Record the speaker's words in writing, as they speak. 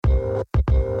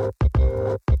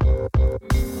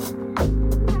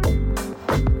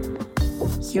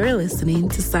You're listening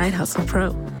to Side Hustle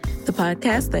Pro, the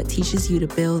podcast that teaches you to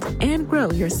build and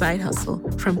grow your side hustle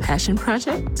from passion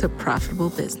project to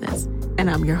profitable business.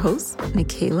 And I'm your host,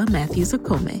 Teele Matthews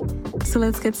Okome. So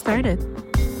let's get started.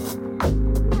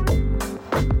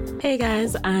 Hey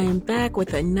guys, I'm back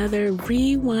with another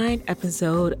rewind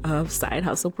episode of Side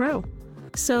Hustle Pro.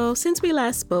 So since we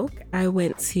last spoke, I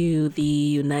went to the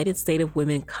United States of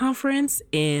Women Conference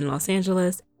in Los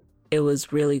Angeles. It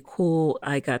was really cool.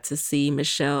 I got to see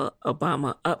Michelle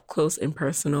Obama up close and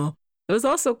personal. It was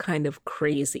also kind of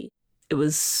crazy. It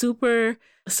was super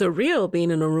surreal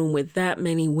being in a room with that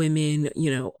many women,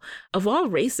 of all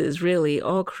races, really,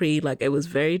 all creed. Like, it was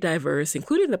very diverse,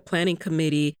 including the planning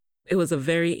committee. It was a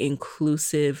very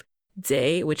inclusive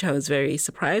day, which I was very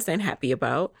surprised and happy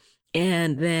about.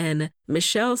 And then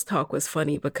Michelle's talk was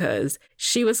funny because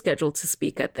she was scheduled to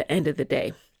speak at the end of the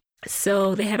day.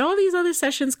 So they had all these other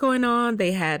sessions going on.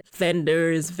 They had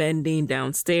vendors vending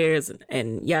downstairs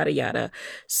and yada, yada.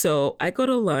 So I go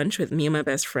to lunch with me and my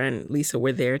best friend, Lisa.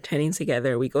 We're there attending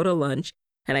together. We go to lunch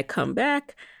and I come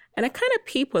back and I kind of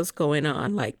peep what's going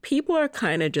on. Like, people are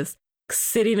kind of just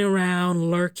sitting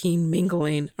around, lurking,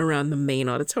 mingling around the main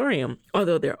auditorium,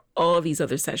 although there are all these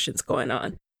other sessions going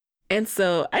on. And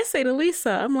so I say to Lisa,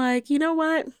 I'm like, you know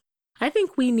what? I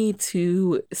think we need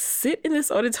to sit in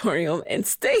this auditorium and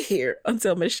stay here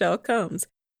until Michelle comes.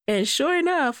 And sure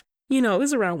enough, it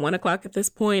was around 1:00 at this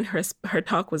point. Her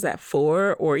talk was at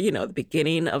 4, or, the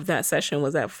beginning of that session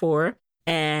was at 4.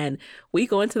 And we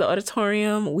go into the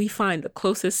auditorium, we find the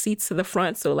closest seats to the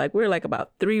front. So we're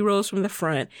about 3 rows from the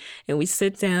front, and we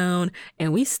sit down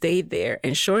and we stayed there.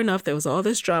 And sure enough, there was all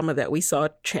this drama that we saw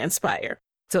transpire.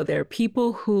 So there are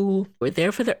people who were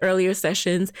there for the earlier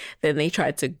sessions, then they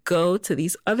tried to go to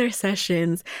these other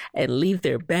sessions and leave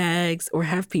their bags or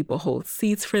have people hold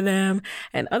seats for them.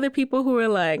 And other people who were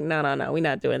like, no, we're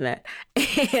not doing that.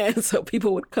 And so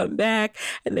people would come back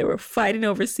and they were fighting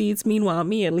over seats. Meanwhile,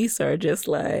 me and Lisa are just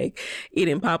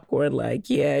eating popcorn,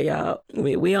 yeah, y'all,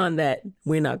 we on that.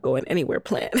 We're not going anywhere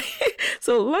plan.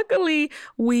 So luckily,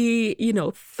 we,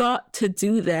 thought to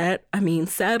do that. I mean,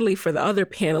 sadly for the other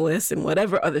panelists and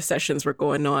whatever other sessions were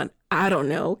going on, I don't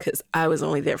know, because I was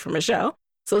only there for Michelle.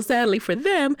 So sadly for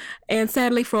them, and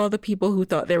sadly for all the people who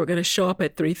thought they were going to show up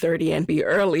at 3:30 and be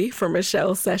early for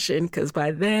Michelle's session, because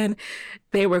by then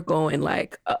they were going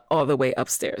all the way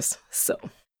upstairs. So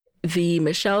the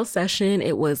Michelle session,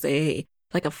 it was a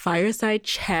fireside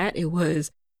chat. It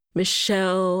was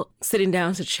Michelle sitting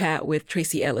down to chat with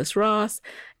Tracee Ellis Ross.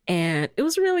 And it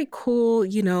was really cool,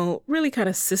 really kind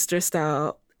of sister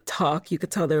style talk. You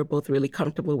could tell they were both really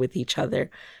comfortable with each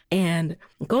other. And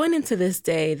going into this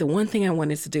day, the one thing I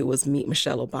wanted to do was meet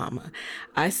Michelle Obama.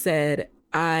 I said,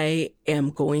 I am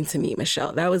going to meet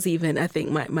Michelle. That was even, I think,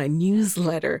 my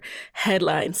newsletter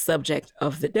headline subject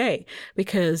of the day,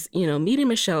 because, meeting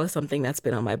Michelle is something that's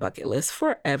been on my bucket list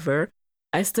forever.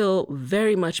 I still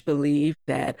very much believe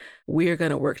that we're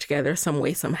going to work together some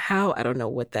way, somehow. I don't know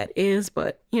what that is,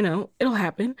 but, it'll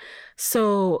happen.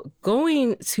 So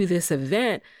going to this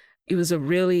event, it was a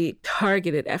really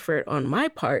targeted effort on my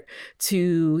part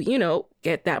to,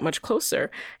 get that much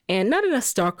closer. And not in a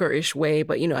stalker-ish way,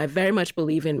 but, I very much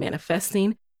believe in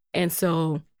manifesting. And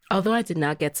so although I did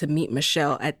not get to meet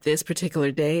Michelle at this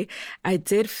particular day, I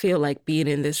did feel like being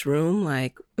in this room,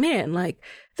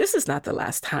 this is not the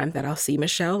last time that I'll see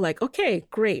Michelle. Okay,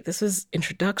 great. This is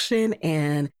introduction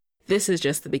and this is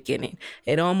just the beginning.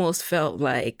 It almost felt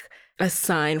like a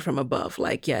sign from above.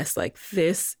 Yes,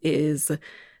 this is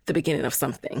the beginning of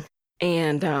something.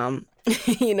 And,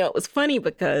 it was funny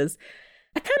because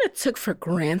I kind of took for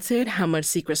granted how much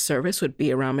Secret Service would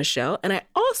be around Michelle. And I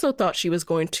also thought she was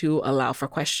going to allow for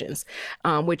questions,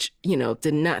 which,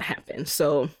 did not happen.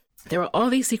 So there were all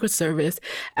these Secret Service.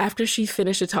 After she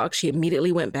finished the talk, she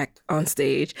immediately went back on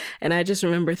stage. And I just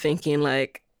remember thinking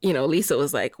Lisa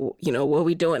was like, what are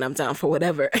we doing? I'm down for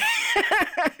whatever.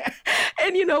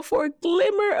 And, for a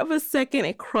glimmer of a second,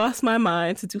 it crossed my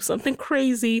mind to do something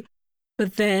crazy.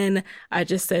 But then I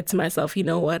just said to myself, you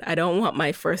know what? I don't want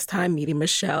my first time meeting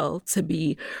Michelle to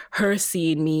be her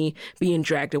seeing me being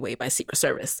dragged away by Secret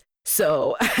Service.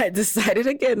 So I decided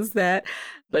against that.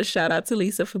 But shout out to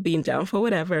Lisa for being down for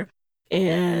whatever.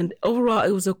 And overall,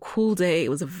 it was a cool day. It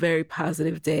was a very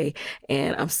positive day.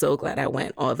 And I'm so glad I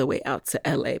went all the way out to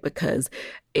LA because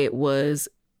it was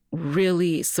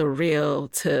really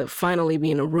surreal to finally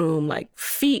be in a room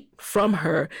feet from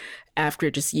her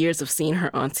after just years of seeing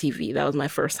her on TV. That was my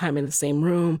first time in the same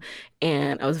room.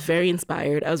 And I was very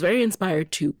inspired. I was very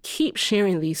inspired to keep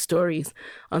sharing these stories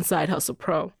on Side Hustle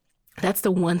Pro. That's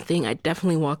the one thing I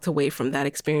definitely walked away from that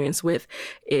experience with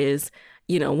is,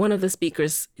 One of the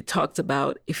speakers talked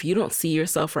about if you don't see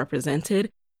yourself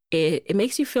represented, it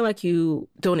makes you feel like you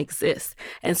don't exist.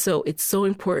 And so it's so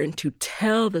important to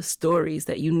tell the stories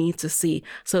that you need to see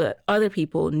so that other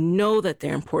people know that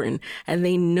they're important and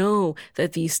they know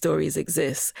that these stories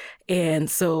exist. And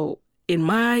so in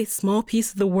my small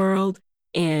piece of the world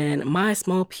and my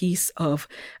small piece of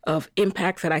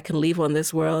impact that I can leave on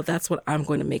this world, that's what I'm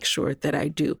going to make sure that I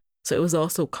do. So it was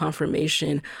also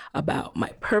confirmation about my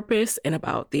purpose and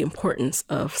about the importance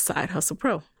of Side Hustle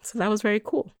Pro. So that was very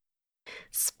cool.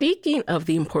 Speaking of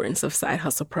the importance of Side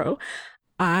Hustle Pro,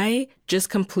 I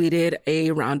just completed a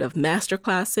round of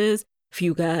masterclasses. If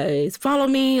you guys follow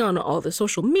me on all the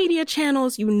social media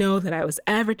channels, you know that I was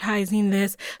advertising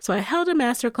this. So I held a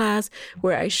masterclass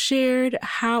where I shared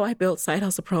how I built Side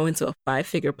Hustle Pro into a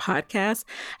 5-figure podcast.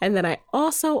 And then I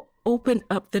also opened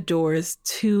up the doors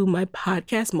to my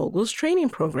Podcast Moguls training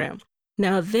program.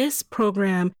 Now, this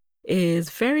program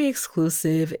is very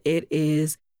exclusive. It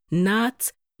is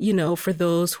not for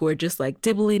those who are just like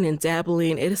dibbling and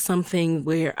dabbling. It is something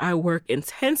where I work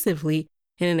intensively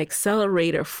in an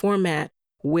accelerator format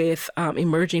with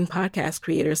emerging podcast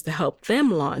creators to help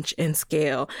them launch and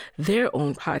scale their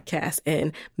own podcast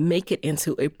and make it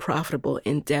into a profitable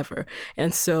endeavor.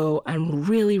 And so I'm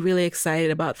really, really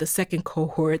excited about the second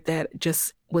cohort that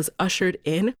just was ushered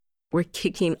in. We're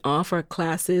kicking off our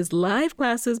classes, live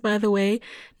classes, by the way,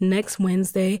 next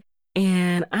Wednesday.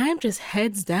 And I'm just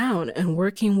heads down and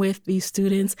working with these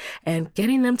students and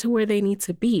getting them to where they need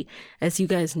to be. As you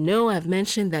guys know, I've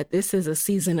mentioned that this is a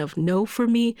season of no for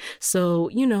me. So,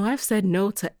 I've said no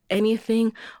to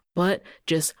anything but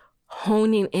just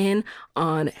honing in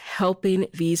on helping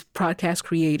these podcast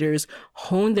creators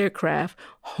hone their craft,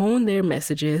 hone their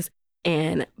messages,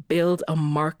 and build a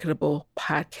marketable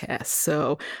podcast.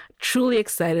 So truly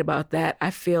excited about that.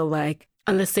 I feel like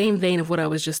on the same vein of what I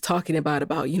was just talking about,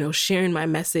 sharing my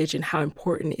message and how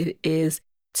important it is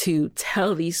to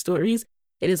tell these stories,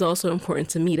 it is also important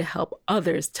to me to help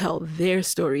others tell their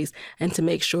stories and to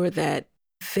make sure that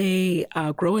they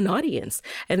grow an audience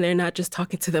and they're not just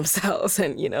talking to themselves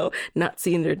and, not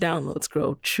seeing their downloads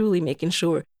grow, truly making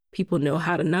sure people know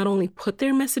how to not only put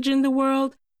their message in the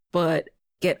world, but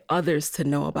get others to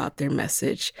know about their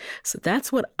message. So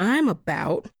that's what I'm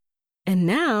about. And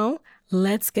now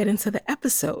let's get into the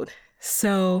episode.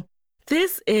 So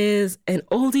this is an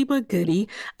oldie but goodie,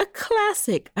 a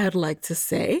classic, I'd like to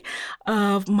say,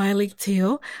 of Myleik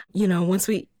Teele. Once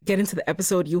we get into the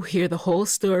episode, you'll hear the whole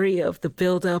story of the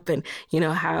buildup and,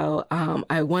 how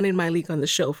I wanted Myleik on the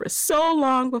show for so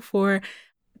long before,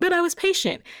 but I was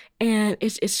patient. And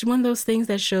it's one of those things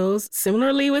that shows,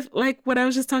 similarly with like what I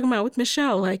was just talking about with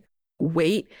Michelle, like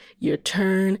wait your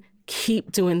turn,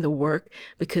 keep doing the work,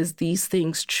 because these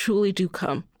things truly do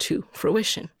come to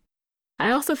fruition.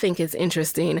 I also think it's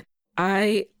interesting.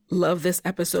 I love this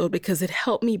episode because it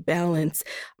helped me balance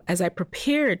as I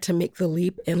prepared to make the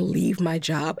leap and leave my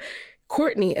job.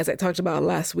 Courtney, as I talked about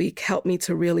last week, helped me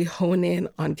to really hone in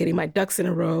on getting my ducks in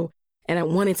a row. And I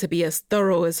wanted to be as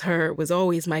thorough as her was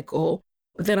always my goal.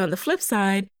 But then on the flip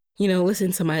side,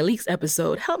 listening to Myleik's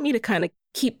episode helped me to kind of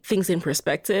keep things in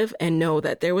perspective and know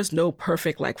that there was no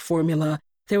perfect formula.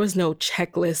 There was no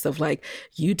checklist of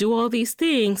you do all these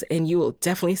things and you will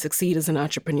definitely succeed as an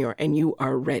entrepreneur and you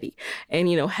are ready. And,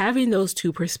 having those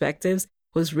two perspectives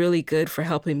was really good for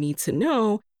helping me to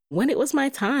know when it was my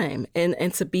time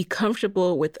and to be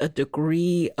comfortable with a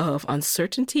degree of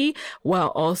uncertainty while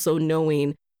also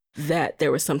knowing that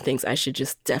there were some things I should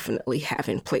just definitely have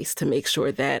in place to make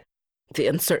sure that the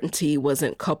uncertainty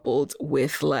wasn't coupled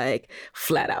with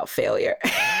flat out failure.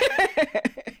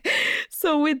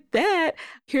 So with that,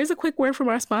 here's a quick word from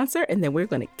our sponsor, and then we're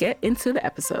going to get into the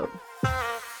episode.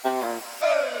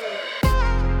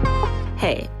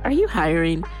 Hey, are you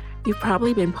hiring? You've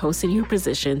probably been posting your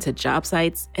position to job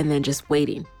sites and then just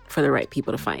waiting for the right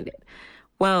people to find it.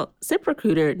 Well,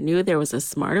 ZipRecruiter knew there was a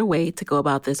smarter way to go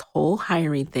about this whole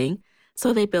hiring thing,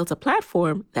 so they built a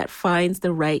platform that finds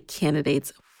the right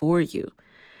candidates for you.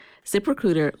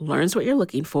 ZipRecruiter learns what you're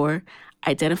looking for,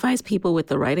 identifies people with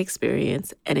the right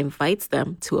experience, and invites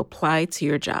them to apply to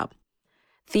your job.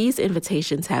 These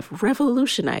invitations have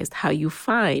revolutionized how you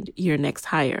find your next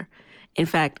hire. In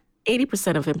fact,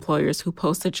 80% of employers who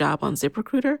post a job on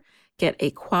ZipRecruiter get a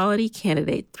quality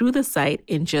candidate through the site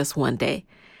in just one day.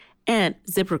 And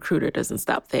ZipRecruiter doesn't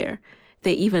stop there.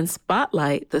 They even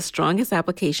spotlight the strongest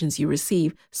applications you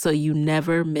receive so you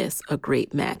never miss a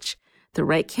great match. The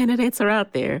right candidates are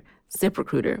out there.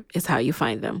 ZipRecruiter is how you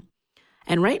find them.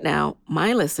 And right now,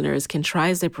 my listeners can try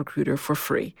ZipRecruiter for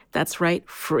free. That's right,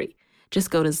 free.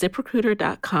 Just go to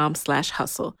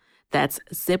ZipRecruiter.com/hustle. That's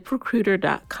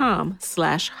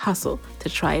ziprecruiter.com/hustle to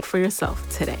try it for yourself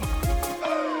today.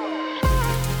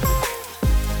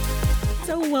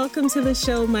 So welcome to the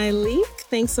show, Myleik.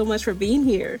 Thanks so much for being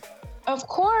here. Of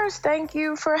course. Thank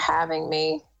you for having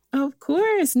me. Of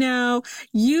course. Now,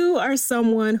 you are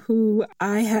someone who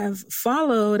I have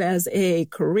followed as a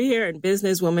career and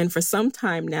businesswoman for some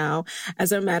time now.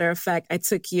 As a matter of fact, I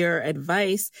took your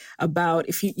advice about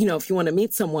if you want to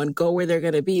meet someone, go where they're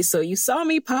going to be. So you saw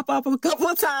me pop up a couple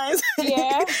of times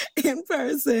in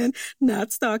person,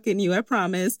 not stalking you, I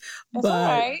promise. That's all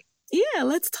right. Yeah,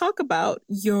 let's talk about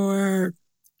your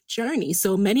journey.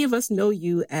 So many of us know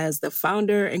you as the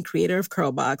founder and creator of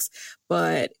Curlbox,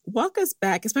 but walk us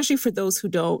back, especially for those who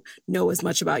don't know as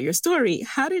much about your story.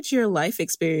 How did your life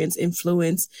experience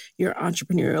influence your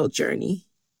entrepreneurial journey?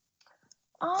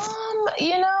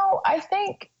 I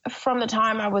think from the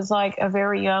time I was like a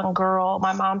very young girl,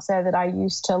 my mom said that I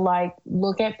used to like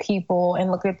look at people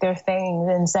and look at their things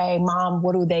and say, Mom,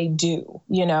 what do they do?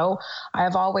 I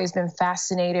have always been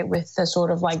fascinated with the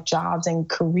sort of like jobs and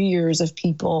careers of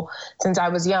people since I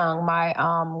was young. My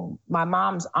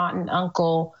mom's aunt and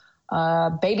uncle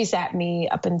babysat me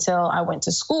up until I went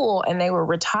to school, and they were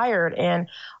retired. And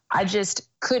I just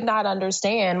could not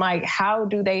understand, like, how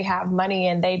do they have money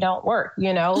and they don't work?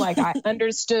 Like I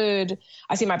understood,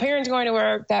 I see my parents going to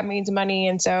work, that means money.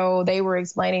 And so they were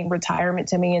explaining retirement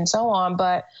to me and so on.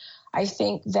 But I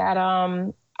think that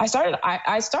I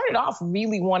started off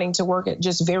really wanting to work at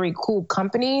just very cool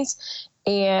companies.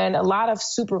 And a lot of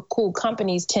super cool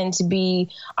companies tend to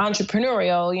be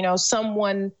entrepreneurial.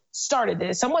 Someone started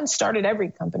this. Someone started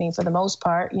every company for the most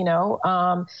part,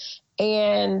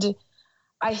 and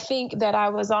I think that I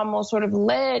was almost sort of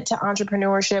led to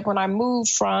entrepreneurship when I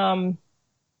moved from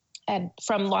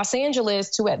Los Angeles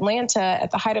to Atlanta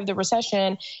at the height of the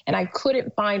recession, and I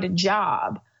couldn't find a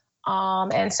job.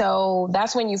 And so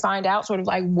that's when you find out sort of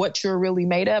like what you're really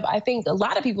made of. I think a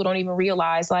lot of people don't even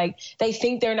realize, like, they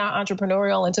think they're not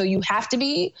entrepreneurial until you have to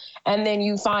be. And then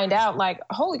you find out like,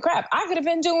 holy crap, I could have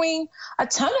been doing a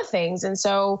ton of things. And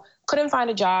so couldn't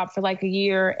find a job for like a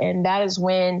year. And that is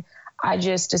when I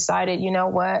just decided, you know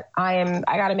what, I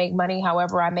got to make money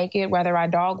however I make it, whether I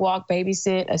dog walk,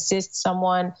 babysit, assist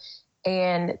someone.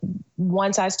 And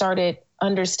once I started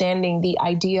understanding the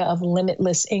idea of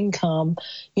limitless income,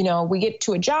 we get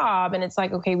to a job and it's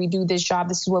like, okay, we do this job,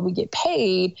 this is what we get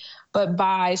paid. But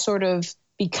by sort of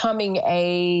becoming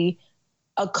a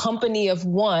company of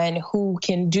one who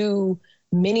can do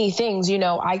many things,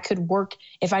 I could work,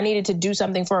 if I needed to do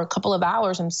something for a couple of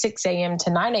hours from 6 a.m.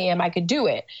 to 9 a.m., I could do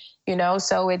it.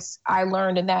 So I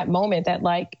learned in that moment that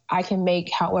like I can make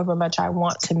however much I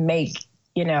want to make,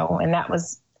 and that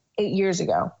was 8 years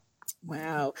ago.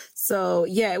 Wow. So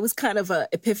yeah, it was kind of an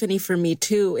epiphany for me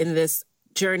too in this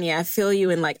journey. I feel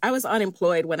you. And like, I was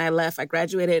unemployed when I left. I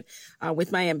graduated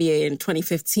with my MBA in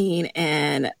 2015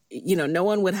 and, no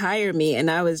one would hire me.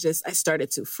 And I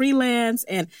started to freelance,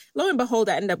 and lo and behold,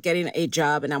 I ended up getting a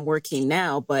job and I'm working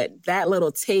now. But that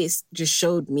little taste just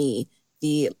showed me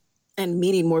and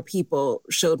meeting more people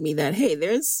showed me that, hey,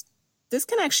 this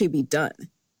can actually be done.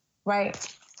 Right.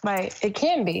 It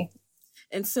can be.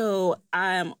 And so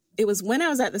it was when I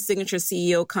was at the Signature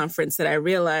CEO conference that I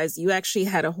realized you actually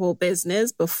had a whole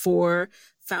business before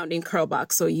founding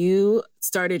Curlbox. So you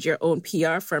started your own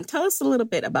PR firm. Tell us a little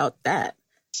bit about that.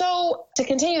 So to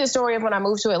continue the story of when I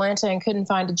moved to Atlanta and couldn't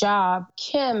find a job,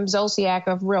 Kim Zolciak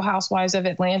of Real Housewives of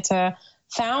Atlanta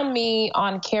found me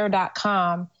on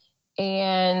care.com,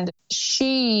 and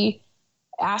she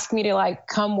asked me to like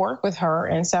come work with her.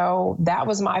 And so that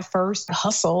was my first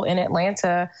hustle in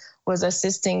Atlanta, was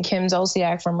assisting Kim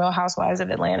Zolciak from Real Housewives of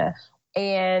Atlanta.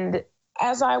 And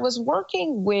as I was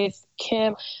working with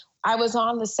Kim, I was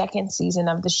on the second season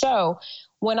of the show.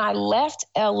 When I left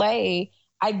LA,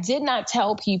 I did not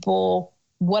tell people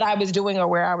what I was doing or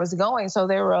where I was going. So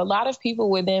there were a lot of people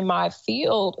within my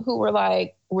field who were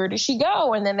like, where did she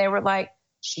go? And then they were like,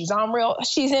 she's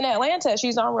in Atlanta.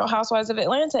 She's on Real Housewives of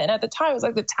Atlanta. And at the time, it was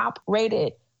like the top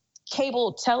rated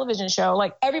cable television show.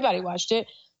 Like everybody watched it.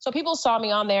 So people saw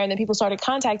me on there, and then people started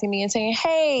contacting me and saying,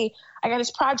 hey, I got this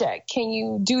project. Can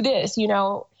you do this?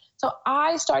 So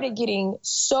I started getting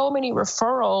so many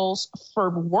referrals for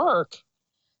work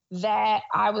that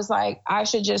I was like, I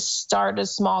should just start a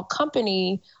small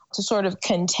company to sort of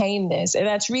contain this. And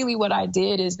that's really what I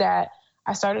did, is that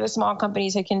I started a small company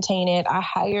to contain it. I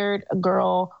hired a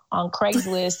girl on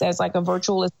Craigslist as like a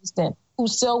virtual assistant who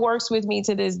still works with me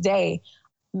to this day.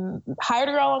 Hired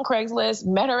a girl on Craigslist,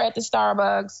 met her at the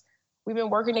Starbucks. We've been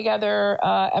working together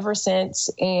ever since.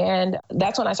 And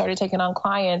that's when I started taking on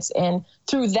clients. And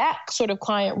through that sort of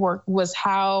client work was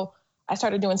how I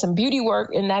started doing some beauty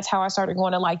work, and that's how I started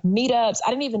going to like meetups. I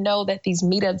didn't even know that these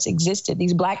meetups existed,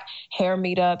 these Black hair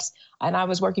meetups. And I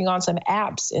was working on some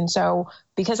apps. And so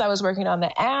because I was working on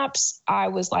the apps, I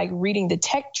was like reading the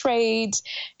tech trades.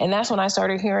 And that's when I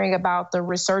started hearing about the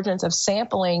resurgence of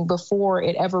sampling before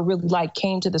it ever really like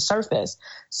came to the surface.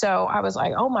 So I was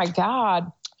like, oh my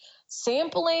God,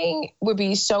 sampling would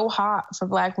be so hot for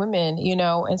Black women, you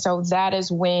know? And so that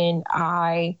is when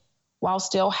I, while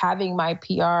still having my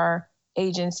PR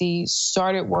agency,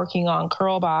 started working on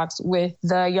Curlbox with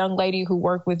the young lady who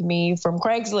worked with me from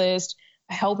Craigslist,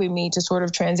 helping me to sort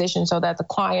of transition so that the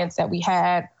clients that we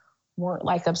had weren't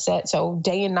like upset. So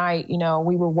day and night, you know,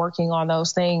 we were working on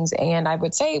those things. And I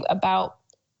would say about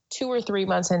 2 or 3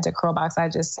 months into Curlbox, I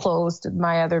just closed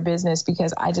my other business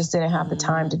because I just didn't have the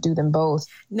time to do them both.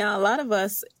 Now, a lot of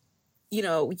us, you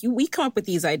know, we come up with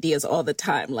these ideas all the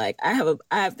time. Like I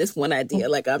have this one idea,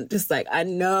 like I'm just like, I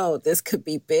know this could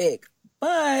be big,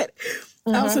 but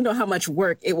I also know how much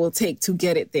work it will take to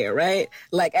get it there, right?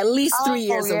 Like at least 3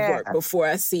 years of work before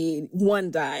I see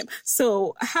one dime.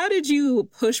 So how did you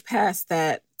push past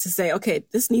that to say, okay,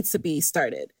 this needs to be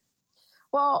started?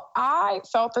 Well, I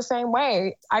felt the same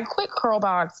way. I quit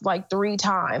Curlbox like 3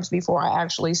 times before I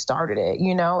actually started it.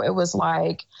 You know, it was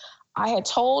like I had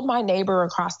told my neighbor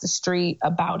across the street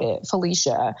about it,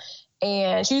 Felicia.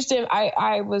 And she used to,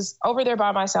 I was over there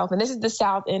by myself, and this is the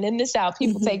South. And in the South,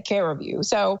 people take care of you.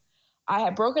 So I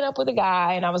had broken up with a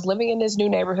guy, and I was living in this new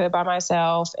neighborhood by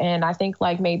myself. And I think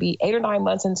like maybe 8 or 9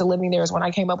 months into living there is when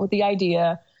I came up with the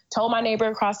idea, told my neighbor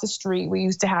across the street. We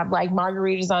used to have like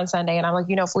margaritas on Sunday. And I'm like,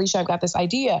 you know, Felicia, I've got this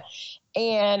idea.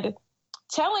 And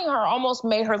telling her almost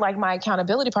made her like my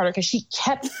accountability partner, because she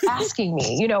kept asking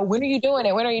me, you know, when are you doing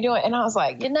it? When are you doing it? And I was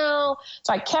like, you know,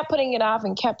 so I kept putting it off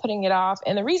and kept putting it off.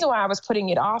 And the reason why I was putting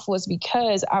it off was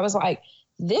because I was like,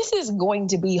 this is going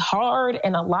to be hard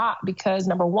and a lot, because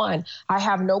number one, I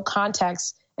have no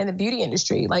contacts in the beauty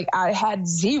industry. Like I had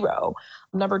zero.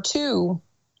 Number two,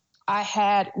 I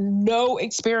had no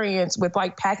experience with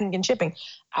like packing and shipping.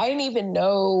 I didn't even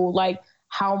know like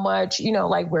how much, you know,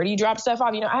 like where do you drop stuff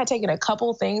off? You know, I had taken a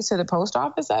couple things to the post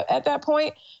office at that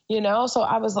point, you know, so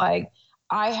I was like,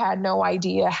 I had no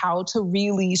idea how to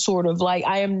really sort of like,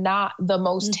 I am not the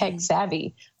most tech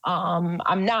savvy.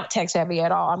 I'm not tech savvy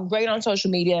at all. I'm great on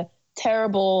social media,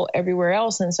 terrible everywhere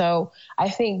else. And so I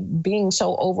think being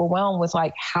so overwhelmed with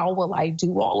like, how will I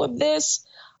do all of this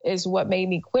is what made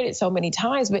me quit it so many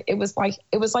times. But it was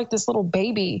like this little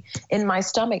baby in my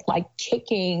stomach, like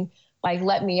kicking, like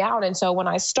let me out. And so when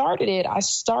I started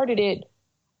it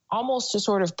almost to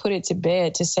sort of put it to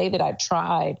bed, to say that I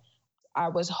tried. I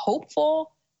was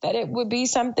hopeful that it would be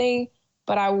something,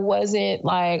 but I wasn't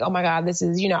like, oh my God, this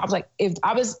is, you know, I was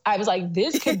like,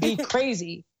 this could be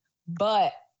crazy.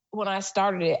 But when I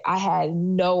started it, I had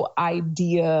no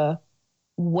idea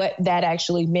what that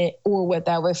actually meant or what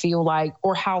that would feel like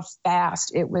or how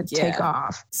fast it would take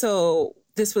off. So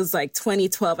this was like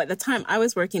 2012. At the time, I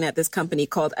was working at this company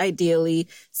called Ideally,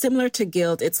 similar to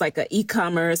Guild. It's like an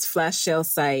e-commerce flash sale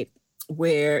site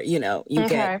where, you know, you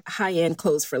get high-end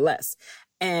clothes for less.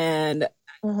 And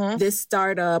this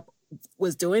startup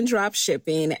was doing drop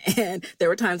shipping, and there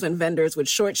were times when vendors would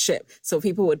short ship. So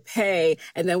people would pay,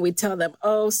 and then we'd tell them,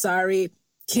 oh, sorry,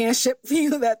 can't ship for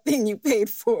you that thing you paid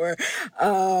for.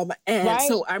 So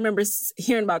I remember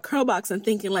hearing about Curlbox and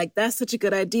thinking like, that's such a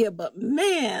good idea. But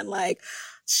man, like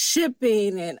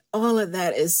shipping and all of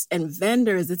that and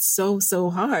vendors, it's so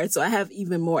hard. So I have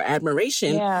even more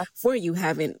admiration for you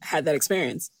having had that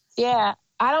experience. Yeah.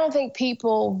 I don't think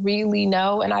people really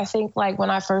know. And I think like when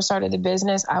I first started the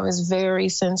business, I was very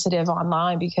sensitive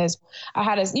online because I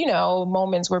had,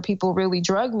 moments where people really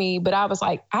drug me, but I was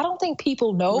like, I don't think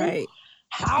people know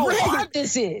how hard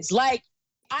this is. Like,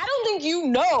 I don't think you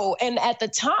know. And at the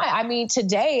time, I mean,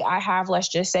 today I have, let's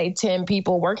just say 10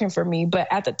 people working for me. But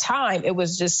at the time, it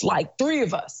was just like 3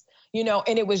 of us,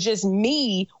 and it was just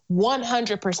me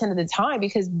 100% of the time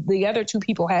because the other 2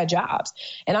 people had jobs.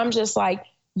 And I'm just like,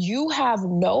 you have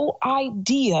no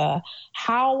idea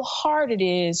how hard it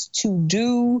is to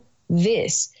do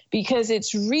this because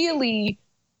it's really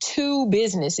 2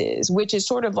 businesses, which is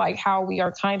sort of like how we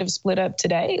are kind of split up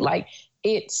today. Like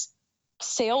it's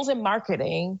sales and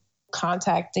marketing,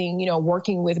 contacting,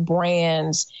 working with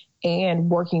brands and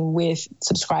working with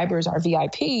subscribers, our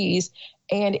VIPs,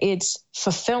 and it's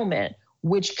fulfillment,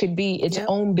 which could be its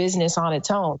own business on its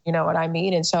own. You know what I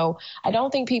mean? And so I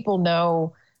don't think people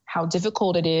know how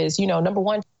difficult it is, number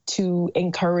one, to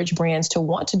encourage brands to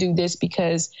want to do this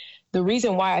because the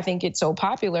reason why I think it's so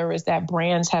popular is that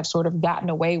brands have sort of gotten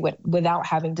away without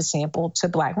having to sample to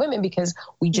Black women because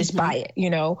we just buy it,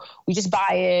 we just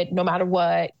buy it no matter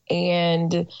what.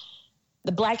 And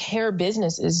the Black hair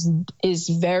business is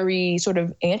very sort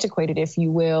of antiquated, if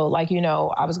you will. Like,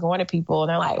 I was going to people and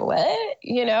they're like, what?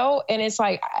 And it's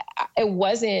like, it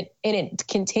wasn't, and it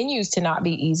continues to not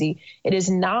be easy. It is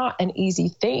not an easy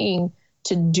thing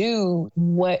to do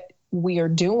what we are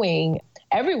doing,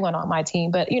 everyone on my team.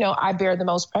 But, I bear the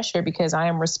most pressure because I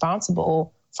am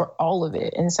responsible for all of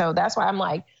it. And so that's why I'm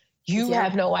like, you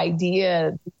have no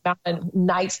idea the amount of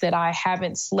nights that I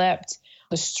haven't slept,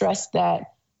 the stress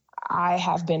that I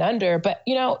have been under. But,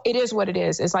 it is what it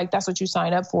is. It's like, that's what you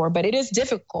sign up for. But it is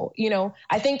difficult.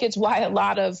 I think it's why a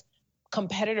lot of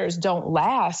competitors don't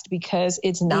last, because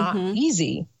it's not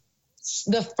easy.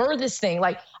 The furthest thing,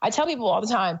 like I tell people all the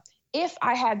time, if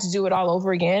I had to do it all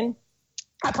over again,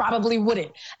 I probably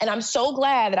wouldn't. And I'm so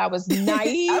glad that I was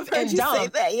naive I've heard and you dumb. say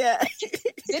that, yeah.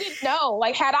 Didn't know.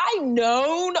 Like, had I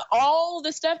known all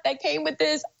the stuff that came with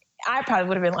this, I probably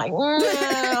would have been like,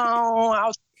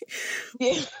 no.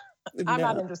 I'm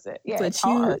not interested. Yeah, but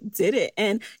you did it.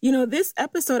 And, this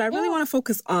episode, I really want to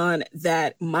focus on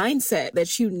that mindset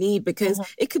that you need, because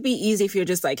it could be easy if you're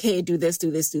just like, hey, do this,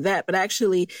 do that. But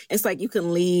actually, it's like you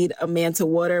can lead a man to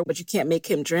water, but you can't make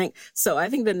him drink. So I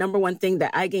think the number one thing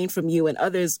that I gain from you and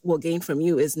others will gain from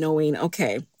you is knowing,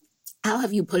 okay, how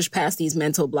have you pushed past these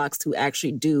mental blocks to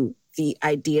actually do the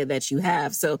idea that you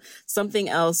have? So something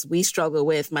else we struggle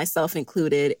with, myself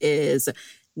included, is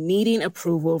needing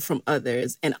approval from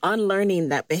others and unlearning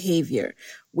that behavior.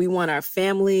 We want our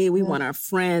family, we want our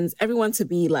friends, everyone to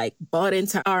be like bought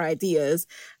into our ideas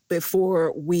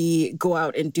before we go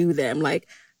out and do them. Like,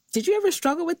 did you ever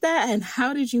struggle with that? And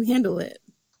how did you handle it?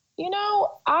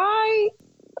 I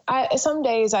some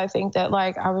days I think that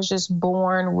like I was just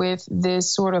born with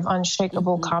this sort of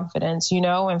unshakable confidence,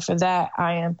 and for that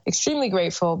I am extremely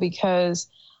grateful, because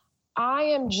I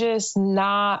am just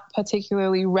not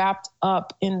particularly wrapped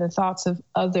up in the thoughts of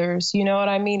others, you know what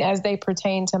I mean, as they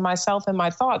pertain to myself and my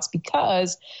thoughts,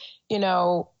 because,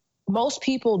 most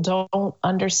people don't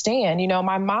understand.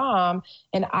 My mom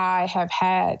and I have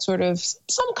had sort of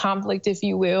some conflict, if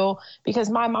you will, because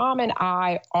my mom and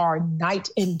I are night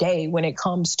and day when it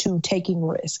comes to taking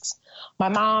risks. My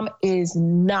mom is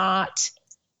not.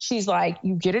 She's like,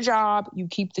 you get a job, you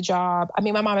keep the job. I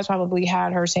mean, my mom has probably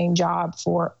had her same job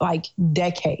for like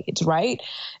decades, right?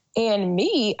 And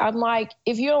me, I'm like,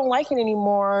 if you don't like it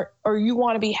anymore, or you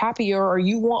want to be happier, or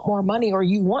you want more money, or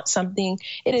you want something,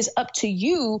 it is up to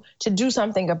you to do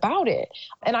something about it.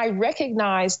 And I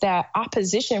recognize that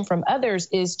opposition from others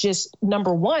is just,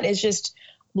 number one, is just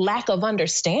lack of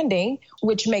understanding,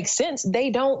 which makes sense. They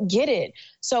don't get it.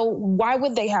 So why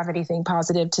would they have anything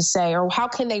positive to say? Or how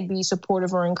can they be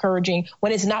supportive or encouraging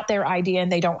when it's not their idea and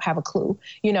they don't have a clue?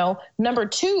 Number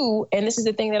two, and this is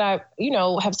the thing that I,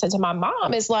 have said to my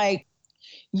mom, is like,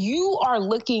 you are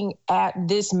looking at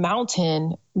this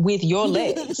mountain with your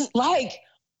legs. Like,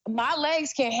 my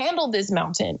legs can't handle this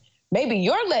mountain. Maybe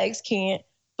your legs can't,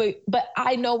 but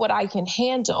I know what I can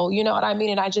handle. You know what I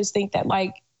mean? And I just think that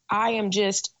like, I am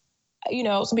just,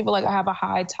 some people like I have a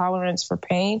high tolerance for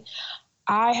pain.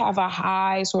 I have a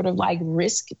high sort of like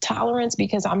risk tolerance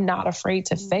because I'm not afraid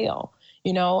to fail.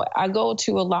 I go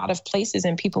to a lot of places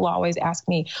and people always ask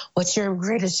me, what's your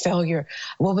greatest failure?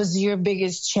 What was your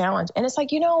biggest challenge? And it's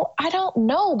like, I don't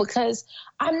know, because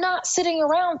I'm not sitting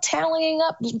around tallying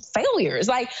up failures.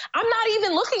 Like, I'm not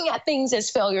even looking at things as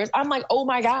failures. I'm like, oh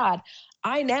my God,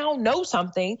 I now know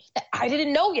something that I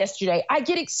didn't know yesterday. I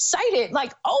get excited,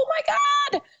 like, oh my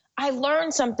God, I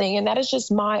learned something. And that is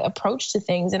just my approach to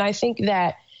things. And I think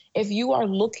that if you are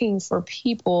looking for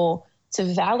people to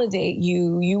validate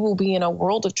you, you will be in a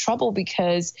world of trouble,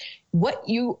 because what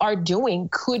you are doing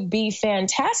could be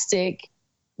fantastic,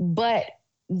 but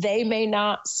they may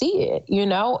not see it,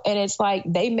 and it's like,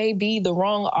 they may be the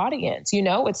wrong audience.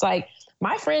 It's like,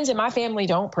 my friends and my family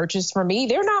don't purchase for me.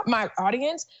 They're not my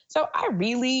audience. So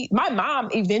my mom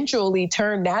eventually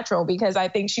turned natural, because I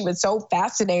think she was so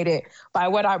fascinated by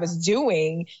what I was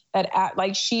doing that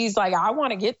she's like, I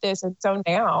want to get this. And so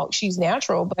now she's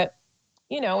natural. But,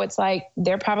 it's like,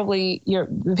 they're probably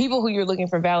the people who you're looking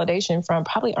for validation from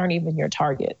probably aren't even your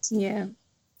targets. Yeah.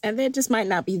 And they just might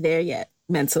not be there yet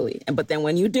mentally. But then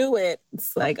when you do it,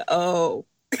 it's like, oh,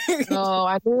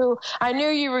 I knew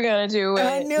you were gonna do it.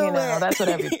 I knew it. That's what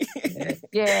everything did.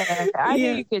 Yeah, I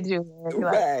knew you could do it.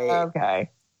 Right. Like, okay.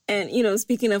 And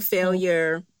speaking of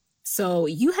failure, so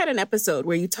you had an episode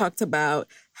where you talked about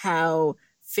how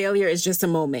failure is just a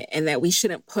moment and that we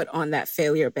shouldn't put on that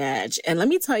failure badge. And let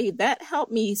me tell you, that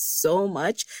helped me so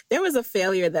much. There was a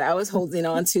failure that I was holding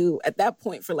on to at that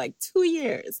point for like 2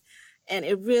 years. And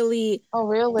it really, oh,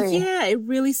 really? Yeah, it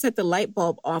really set the light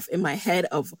bulb off in my head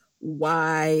of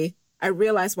why I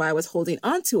realized why I was holding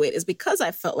on to it is because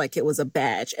I felt like it was a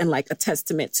badge and like a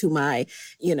testament to my,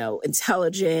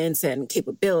 intelligence and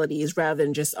capabilities rather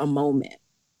than just a moment.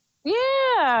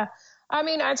 Yeah. I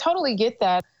mean, I totally get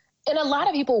that. And a lot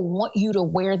of people want you to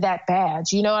wear that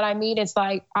badge. You know what I mean? It's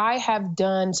like, I have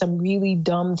done some really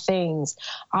dumb things.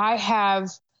 I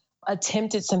have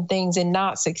attempted some things and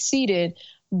not succeeded,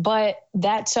 but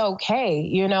that's okay.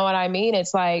 You know what I mean?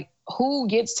 It's like, who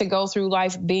gets to go through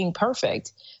life being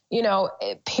perfect,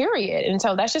 period. And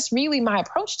so that's just really my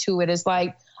approach to it is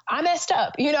like, I messed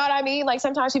up. You know what I mean? Like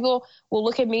sometimes people will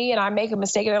look at me and I make a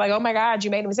mistake and they're like, oh my God,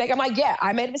 you made a mistake. I'm like, yeah,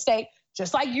 I made a mistake.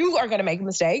 Just like you are going to make a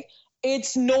mistake.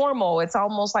 It's normal. It's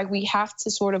almost like we have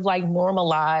to sort of like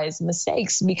normalize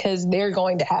mistakes because they're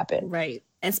going to happen. Right.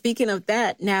 And speaking of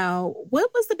that, now,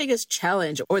 what was the biggest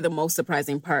challenge or the most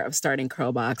surprising part of starting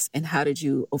Curlbox and how did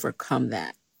you overcome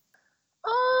that?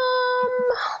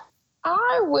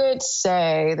 I would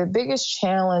say the biggest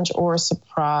challenge or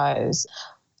surprise,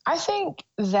 I think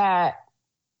that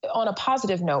on a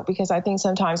positive note, because I think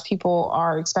sometimes people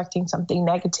are expecting something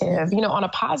negative, on a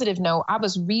positive note, I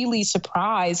was really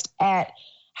surprised at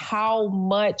how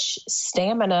much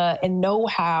stamina and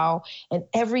know-how and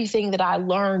everything that I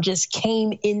learned just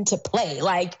came into play.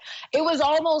 Like it was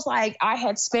almost like I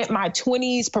had spent my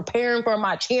 20s preparing for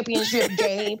my championship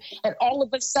game. And all of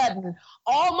a sudden,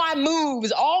 all my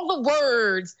moves, all the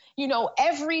words,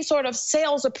 every sort of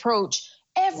sales approach,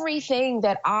 everything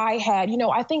that I had,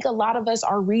 I think a lot of us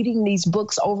are reading these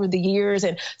books over the years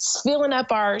and filling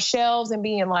up our shelves and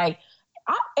being like,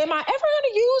 am I ever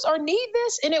going to use or need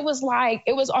this? And it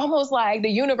was almost like the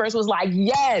universe was like,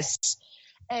 yes.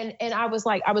 And I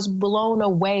was blown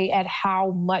away at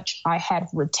how much I had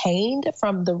retained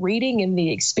from the reading and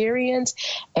the experience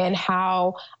and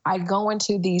how I'd go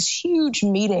into these huge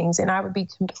meetings and I would be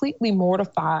completely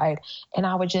mortified and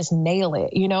I would just nail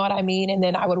it. You know what I mean? And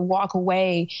then I would walk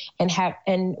away and had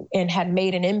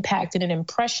made an impact and an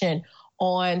impression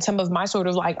on some of my sort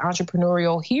of like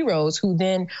entrepreneurial heroes who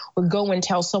then would go and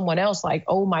tell someone else like,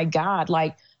 oh my God,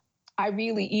 like I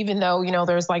really, even though,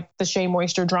 there's like the Shea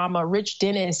Moisture drama, Rich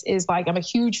Dennis is like, I'm a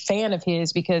huge fan of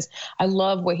his because I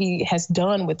love what he has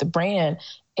done with the brand.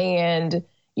 And,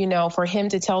 for him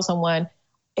to tell someone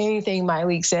anything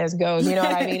Myleik says goes, you know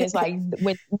what I mean? It's like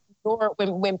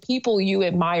when people you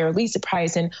admire, Lisa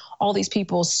Price and all these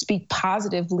people speak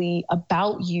positively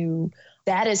about you,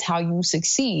 that is how you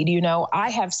succeed. I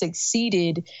have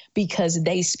succeeded because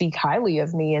they speak highly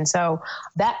of me. And so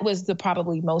that was the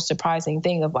probably most surprising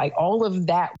thing of like, all of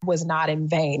that was not in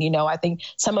vain. I think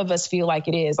some of us feel like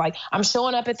it is. Like I'm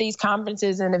showing up at these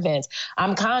conferences and events.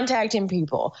 I'm contacting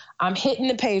people. I'm hitting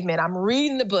the pavement. I'm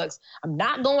reading the books. I'm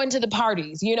not going to the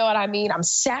parties. You know what I mean? I'm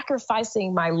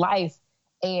sacrificing my life.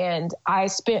 And I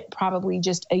spent probably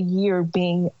just a year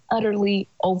being utterly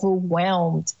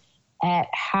overwhelmed at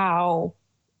how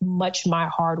much my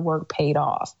hard work paid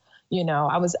off.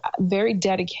 I was very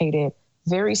dedicated,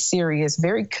 very serious,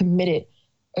 very committed.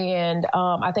 And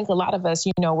I think a lot of us,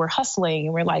 we're hustling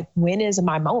and we're like, when is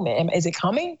my moment? Is it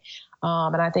coming?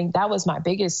 And I think that was my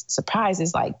biggest surprise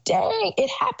is like, dang, it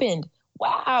happened.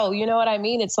 Wow. You know what I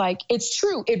mean? It's like, it's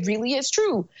true. It really is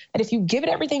true. And if you give it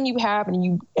everything you have and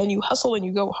you hustle and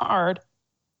you go hard,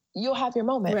 you'll have your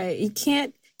moment. Right. You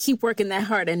can't keep working that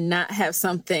hard and not have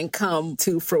something come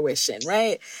to fruition,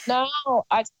 right? No,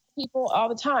 I tell people all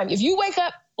the time, if you wake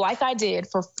up like I did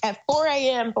at 4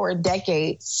 a.m. for a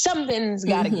decade, something's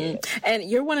got to give. And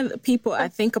you're one of the people I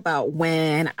think about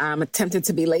when I'm tempted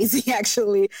to be lazy.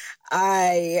 Actually,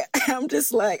 I'm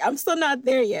just like, I'm still not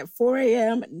there yet. 4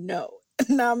 a.m. No,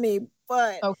 not me.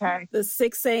 But the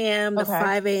 6 a.m., the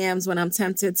 5 a.m.s when I'm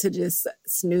tempted to just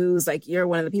snooze, like you're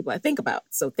one of the people I think about.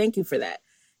 So thank you for that.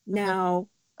 Now,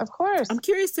 of course, I'm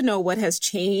curious to know what has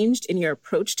changed in your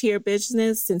approach to your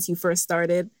business since you first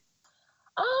started.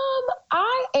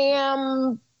 I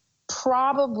am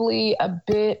probably a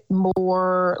bit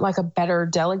more like a better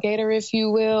delegator, if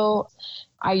you will.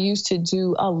 I used to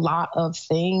do a lot of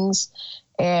things,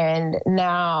 and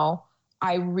now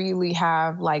I really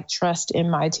have like trust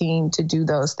in my team to do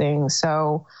those things.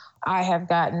 So I have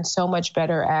gotten so much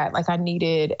better at, like, I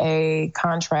needed a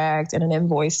contract and an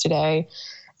invoice today.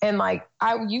 And like,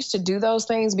 I used to do those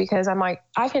things because I'm like,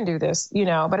 I can do this,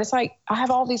 but it's like, I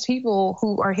have all these people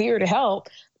who are here to help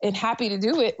and happy to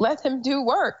do it. Let them do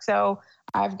work. So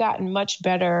I've gotten much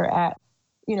better at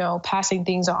passing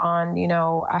things on.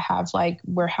 I have like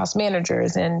warehouse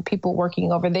managers and people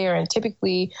working over there. And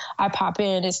typically I pop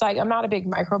in. It's like, I'm not a big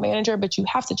micromanager, but you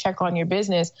have to check on your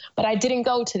business. But I didn't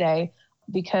go today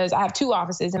because I have 2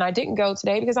 offices, and I didn't go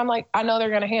today because I'm like, I know they're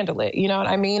going to handle it. You know what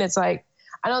I mean? It's like,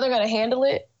 I know they're going to handle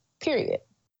it, period.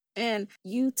 And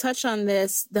you touch on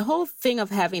this, the whole thing of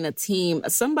having a team.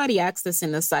 Somebody asked this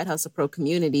in the Side Hustle Pro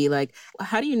community, like,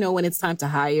 how do you know when it's time to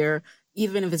hire,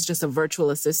 even if it's just a virtual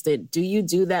assistant? Do you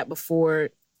do that before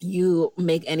you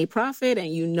make any profit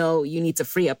and you need to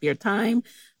free up your time?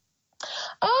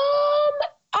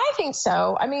 I think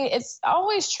so. I mean, it's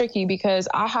always tricky because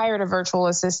I hired a virtual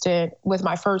assistant with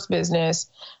my first business,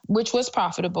 which was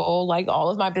profitable. Like all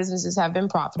of my businesses have been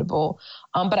profitable,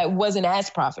 but I wasn't as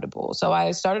profitable. So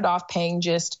I started off paying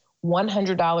just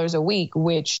 $100 a week,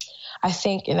 which I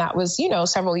think, and that was,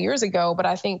 several years ago, but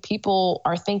I think people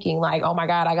are thinking like, oh my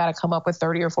God, I got to come up with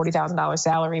 $30,000 or $40,000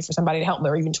 salary for somebody to help me,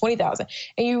 or even $20,000.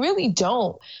 And you really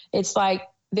don't. It's like,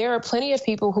 there are plenty of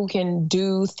people who can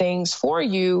do things for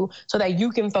you so that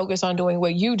you can focus on doing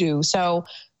what you do. So,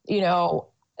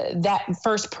 that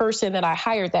first person that I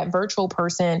hired, that virtual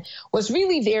person, was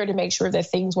really there to make sure that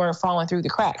things weren't falling through the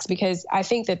cracks, because I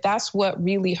think that that's what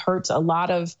really hurts a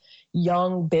lot of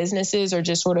young businesses or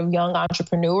just sort of young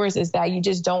entrepreneurs, is that you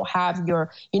just don't have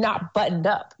you're not buttoned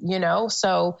up,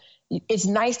 So it's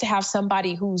nice to have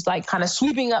somebody who's like kind of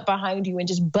sweeping up behind you and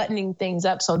just buttoning things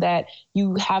up so that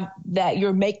you're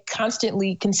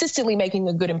consistently making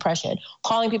a good impression,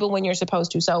 calling people when you're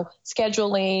supposed to. So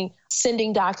scheduling,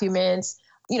 sending documents,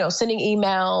 sending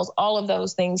emails, all of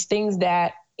those things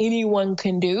that anyone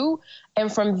can do.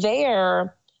 And from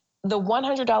there, the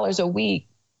 $100 a week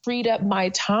freed up my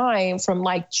time from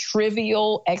like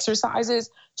trivial exercises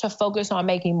to focus on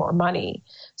making more money.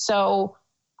 So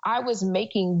I was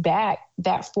making back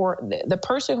that for the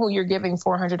person who you're giving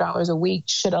 $400 a week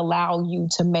should allow you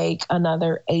to make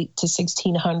another $800 to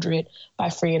 $1,600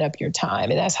 by freeing up your time.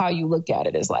 And that's how you look at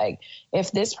it, is like,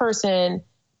 if this person,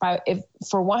 if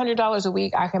for $100 a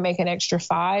week, I can make an extra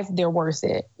 $5, they're worth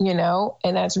it, and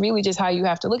that's really just how you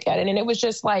have to look at it. And it was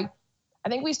just like, I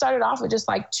think we started off with just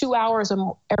like 2 hours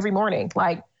every morning,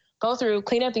 like, go through,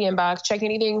 clean up the inbox, check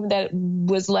anything that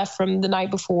was left from the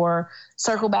night before,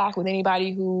 circle back with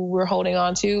anybody who we're holding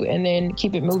on to, and then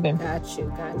keep it moving. Got you.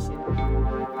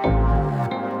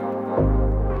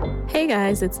 Hey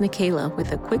guys, it's Teele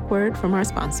with a quick word from our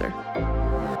sponsor.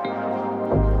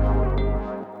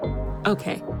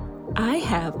 Okay, I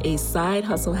have a side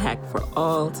hustle hack for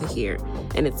all to hear,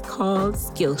 and it's called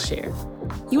Skillshare.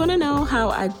 You want to know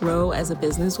how I grow as a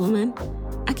businesswoman?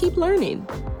 I keep learning.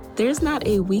 There's not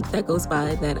a week that goes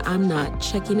by that I'm not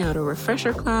checking out a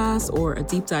refresher class or a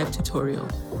deep dive tutorial.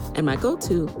 And my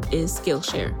go-to is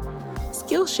Skillshare.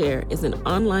 Skillshare is an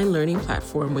online learning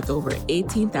platform with over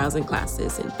 18,000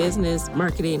 classes in business,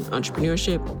 marketing,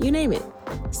 entrepreneurship, you name it.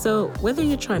 So whether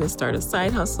you're trying to start a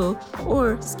side hustle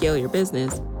or scale your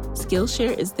business,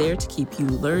 Skillshare is there to keep you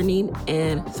learning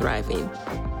and thriving.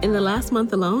 In the last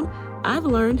month alone, I've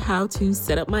learned how to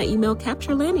set up my email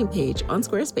capture landing page on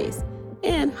Squarespace,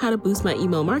 and how to boost my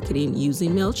email marketing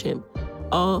using MailChimp,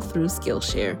 all through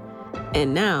Skillshare.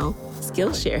 And now,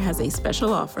 Skillshare has a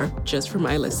special offer just for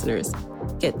my listeners.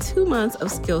 Get 2 months of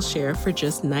Skillshare for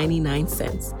just 99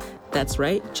 cents. That's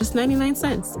right, just 99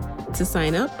 cents. To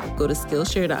sign up, go to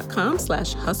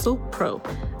Skillshare.com/hustlepro.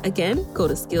 Again, go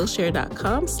to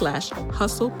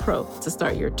Skillshare.com/hustlepro to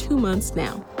start your 2 months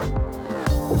now.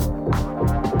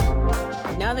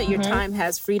 Now that your time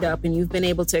has freed up and you've been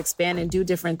able to expand and do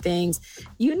different things,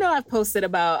 I've posted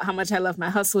about how much I love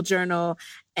my hustle journal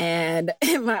and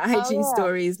my IG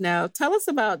stories. Now, tell us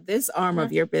about this arm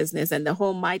of your business and the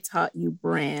whole My Taught You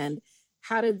brand.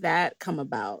 How did that come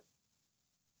about?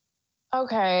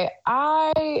 Okay,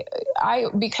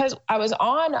 because I was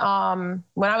on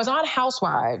when I was on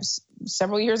Housewives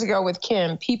several years ago with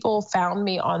Kim, people found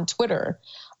me on Twitter,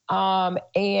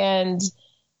 and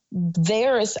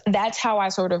that's how I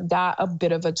sort of got a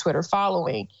bit of a Twitter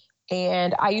following.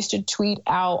 And I used to tweet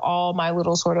out all my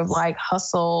little sort of like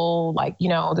hustle, like,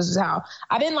 this is how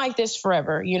I've been like this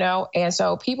forever, And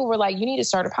so people were like, you need to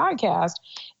start a podcast.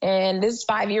 And this is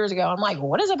 5 years ago. I'm like,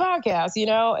 what is a podcast?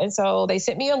 And so they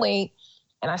sent me a link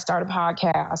and I started a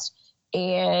podcast.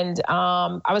 And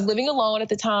I was living alone at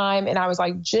the time, and I was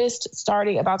like just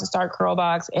about to start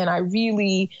Curlbox, and I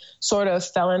really sort of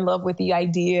fell in love with the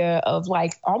idea of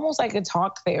like almost like a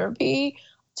talk therapy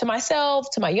to myself,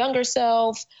 to my younger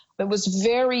self. It was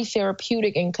very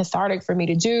therapeutic and cathartic for me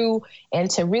to do,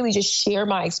 and to really just share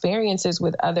my experiences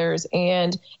with others.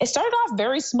 And it started off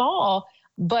very small,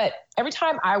 but every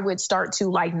time I would start to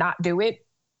like not do it,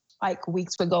 like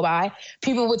weeks would go by,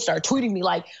 people would start tweeting me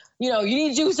like, you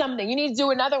need to do something. You need to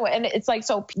do another one. And it's like,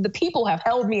 so the people have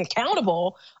held me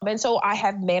accountable. And so I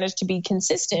have managed to be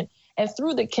consistent. And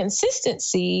through the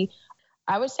consistency,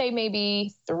 I would say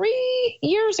maybe 3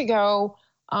 years ago,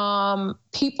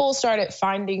 people started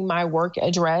finding my work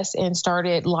address and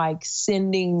started like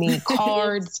sending me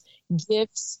cards,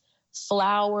 gifts,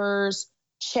 flowers,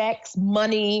 checks,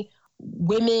 money,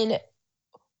 women,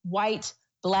 white,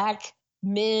 Black,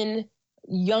 men,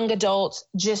 young adults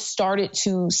just started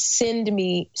to send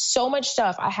me so much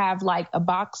stuff. I have like a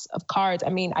box of cards. I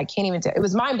mean, I can't even tell. It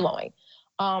was mind blowing.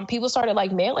 People started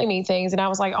like mailing me things and I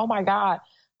was like, oh my God.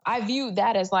 I viewed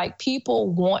that as like,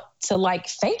 people want to like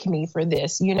thank me for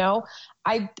this.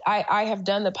 I have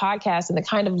done the podcast and the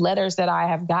kind of letters that I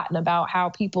have gotten about how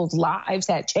people's lives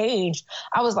had changed.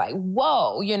 I was like,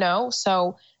 whoa,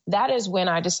 so that is when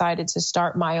I decided to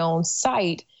start my own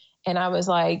site. And I was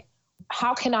like,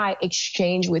 how can I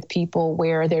exchange with people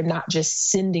where they're not just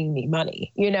sending me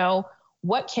money?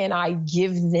 What can I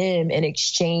give them in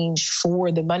exchange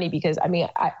for the money? Because I mean,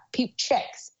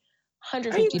 checks,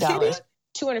 $150,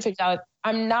 $250.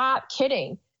 I'm not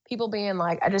kidding. People being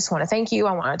like, I just want to thank you.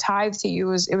 I want to tithe to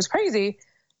you. It was crazy.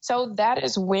 So that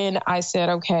is when I said,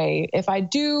 okay, if I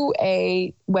do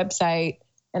a website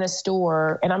and a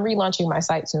store, and I'm relaunching my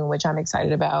site soon, which I'm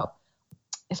excited about.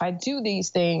 If I do these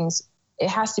things, it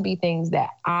has to be things that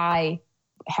I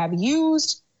have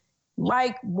used,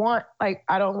 I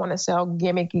don't want to sell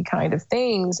gimmicky kind of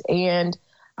things. And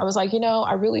I was like,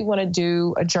 I really want to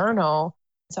do a journal.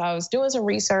 So I was doing some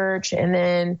research, and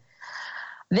then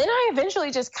I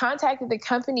eventually just contacted the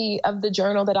company of the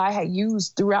journal that I had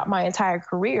used throughout my entire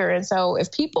career. And so if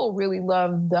people really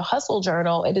love the Hustle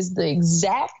Journal, it is the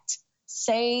exact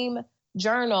same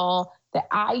journal that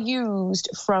I used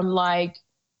from like,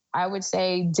 I would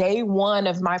say day one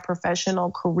of my professional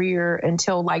career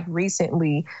until like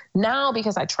recently. Now,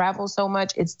 because I travel so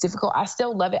much, it's difficult. I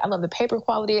still love it. I love the paper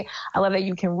quality. I love that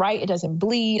you can write. It doesn't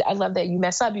bleed. I love that you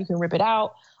mess up, you can rip it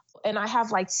out. And I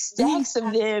have like stacks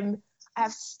of them. I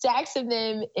have stacks of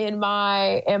them in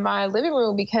my living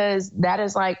room because that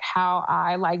is like how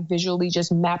I like visually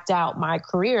just mapped out my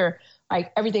career,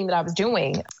 like everything that I was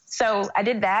doing. So I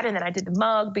did that. And then I did the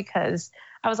mug because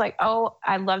I was like, oh,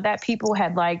 I love that people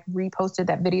had like reposted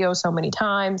that video so many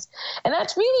times. And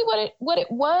that's really what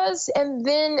it was. And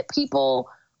then people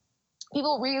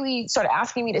really started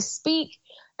asking me to speak.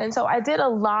 And so I did a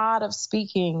lot of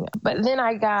speaking, but then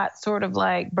I got sort of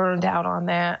like burned out on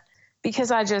that because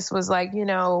I just was like,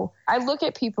 I look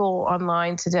at people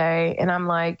online today and I'm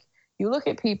like, you look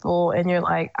at people and you're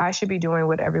like, I should be doing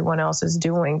what everyone else is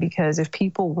doing because if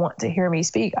people want to hear me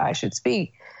speak, I should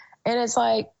speak. And it's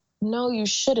like, no, you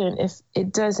shouldn't if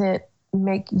it doesn't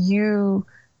make you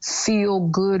feel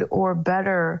good or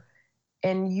better.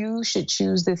 And you should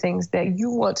choose the things that you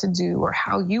want to do or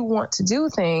how you want to do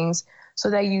things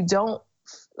so that you don't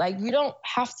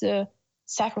have to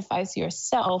sacrifice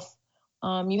yourself.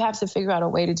 You have to figure out a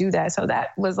way to do that. So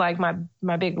that was like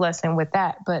my big lesson with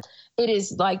that. But it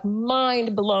is like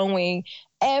mind blowing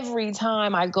every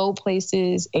time I go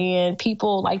places and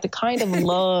people like the kind of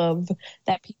love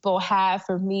that people have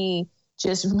for me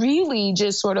just really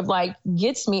just sort of like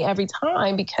gets me every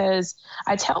time because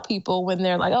I tell people when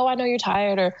they're like, oh, I know you're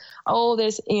tired or, oh,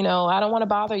 this, I don't want to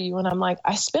bother you. And I'm like,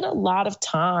 I spent a lot of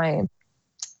time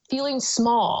feeling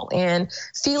small and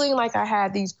feeling like I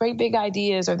had these great big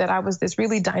ideas or that I was this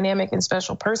really dynamic and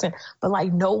special person, but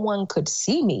like no one could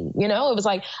see me. It was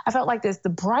like, I felt like the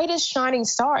brightest shining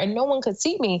star and no one could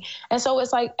see me. And so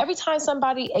it's like, every time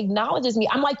somebody acknowledges me,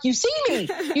 I'm like, you see me,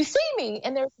 you see me.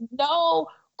 And there's no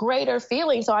greater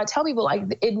feeling. So I tell people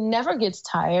like, it never gets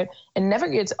tired and never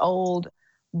gets old.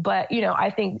 But, I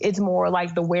think it's more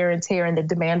like the wear and tear and the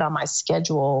demand on my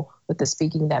schedule with the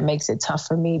speaking that makes it tough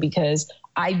for me because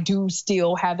I do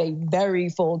still have a very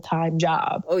full-time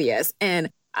job. Oh, yes.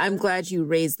 And I'm glad you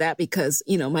raised that because,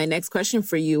 my next question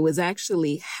for you was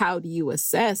actually, how do you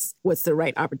assess what's the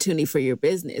right opportunity for your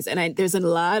business? And there's a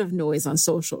lot of noise on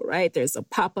social, right? There's a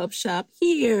pop-up shop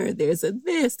here. There's a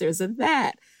this, there's a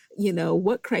that.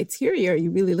 What criteria are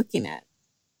you really looking at?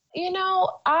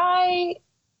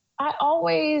 I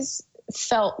always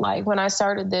felt like when I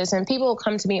started this, and people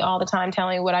come to me all the time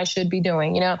telling me what I should be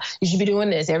doing, you should be doing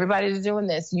this. Everybody's doing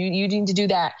this. You need to do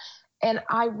that. And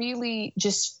I really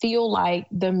just feel like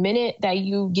the minute that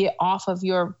you get off of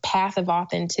your path of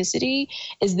authenticity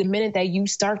is the minute that you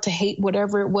start to hate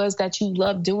whatever it was that you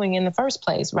loved doing in the first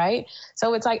place, right?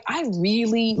 So it's like, I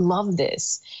really love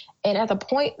this. And at the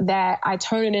point that I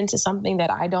turn it into something that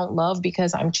I don't love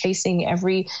because I'm chasing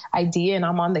every idea and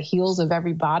I'm on the heels of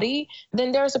everybody,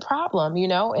 then there's a problem, you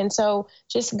know? And so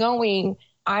just going,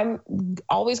 I'm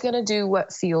always going to do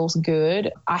what feels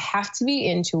good. I have to be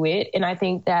into it. And I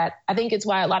think it's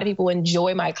why a lot of people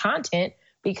enjoy my content,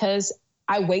 because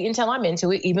I wait until I'm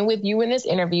into it. Even with you in this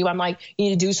interview, I'm like, you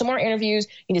need to do some more interviews.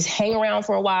 You just hang around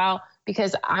for a while,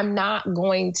 because I'm not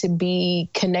going to be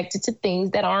connected to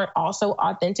things that aren't also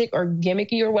authentic or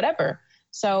gimmicky or whatever.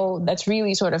 So that's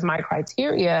really sort of my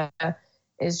criteria,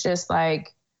 is just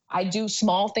like, I do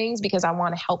small things because I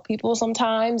want to help people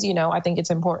sometimes. You know, I think it's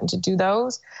important to do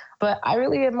those. But I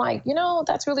really am like, you know,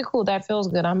 that's really cool. That feels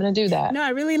good. I'm going to do that. No,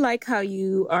 I really like how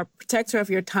you are a protector of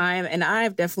your time. And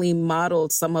I've definitely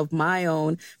modeled some of my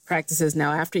own practices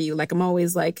now after you. Like, I'm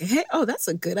always like, hey, oh, that's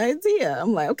a good idea.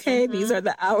 I'm like, okay, these are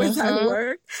the hours I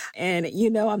work. And, you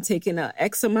know, I'm taking an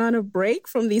X amount of break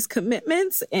from these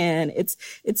commitments. And it's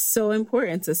so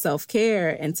important to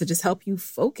self-care and to just help you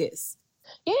focus.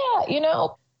 Yeah, you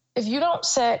know, if you don't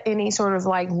set any sort of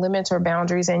like limits or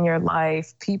boundaries in your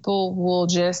life, people will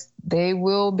they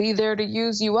will be there to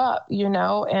use you up, you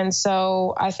know? And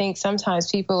so I think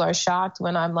sometimes people are shocked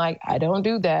when I'm like, I don't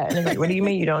do that. And they're like, what do you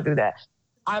mean you don't do that?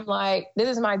 I'm like, this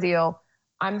is my deal.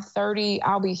 I'm 30.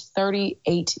 I'll be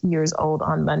 38 years old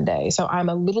on Monday. So I'm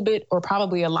a little bit, or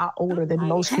probably a lot older than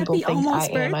most people think I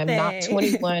am. I'm not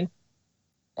 21.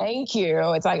 Thank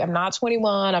you. It's like, I'm not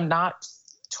 21. I'm not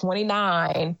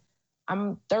 29.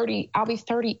 I'm 30, I'll be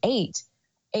 38.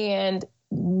 And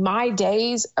my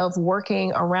days of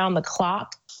working around the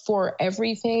clock for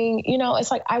everything, you know, it's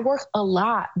like I work a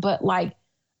lot, but like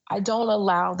I don't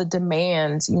allow the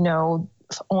demands, you know,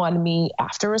 on me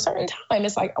after a certain time.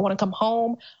 It's like I want to come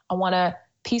home. I want to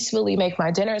peacefully make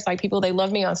my dinner. It's like people, they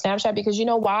love me on Snapchat because you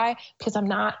know why? Because I'm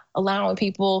not allowing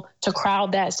people to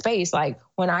crowd that space. Like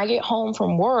when I get home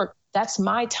from work, that's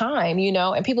my time, you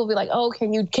know, and people will be like, oh,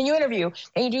 can you interview?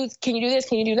 Can you do this?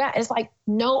 Can you do that? And it's like,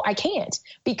 no, I can't,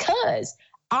 because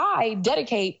I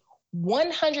dedicate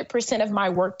 100% of my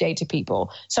workday to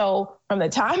people. So from the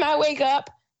time I wake up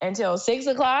until 6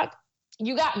 o'clock,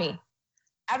 you got me.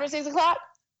 After 6 o'clock,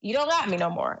 you don't got me no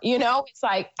more. You know, it's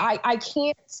like, I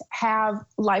can't have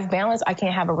life balance. I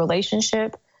can't have a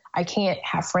relationship. I can't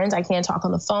have friends. I can't talk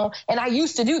on the phone. And I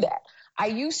used to do that. I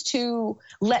used to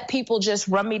let people just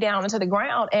run me down into the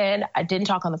ground, and I didn't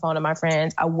talk on the phone to my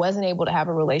friends. I wasn't able to have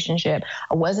a relationship.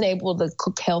 I wasn't able to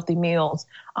cook healthy meals.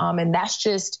 And that's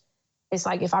just, it's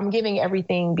like, if I'm giving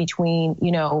everything between,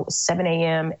 you know, 7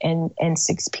 a.m. and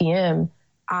 6 p.m.,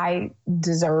 I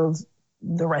deserve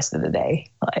the rest of the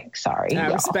day. Like, sorry. I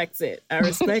respect it.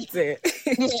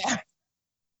 Yeah.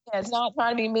 It's not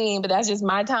trying to be mean, but that's just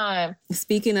my time.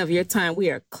 Speaking of your time, we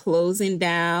are closing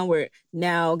down. We're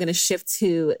now going to shift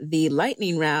to the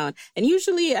lightning round. And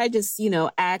usually I just, you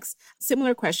know, ask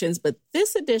similar questions, but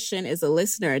this edition is a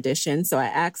listener edition. So I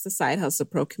asked the Side Hustle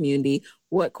Pro community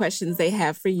what questions they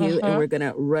have for you, and we're going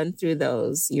to run through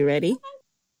those. You ready?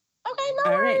 Okay, no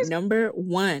All worries. right, number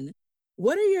 1.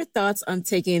 What are your thoughts on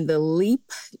taking the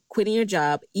leap, quitting your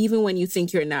job, even when you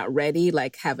think you're not ready,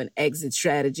 like have an exit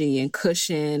strategy and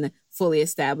cushion fully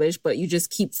established, but you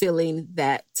just keep feeling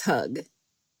that tug?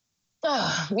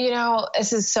 You know,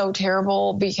 this is so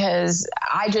terrible, because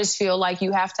I just feel like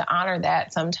you have to honor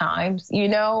that sometimes. You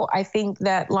know, I think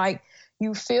that like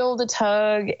you feel the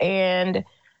tug, and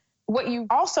what you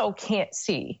also can't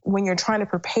see when you're trying to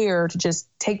prepare to just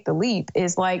take the leap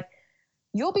is like,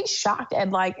 you'll be shocked at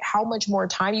like how much more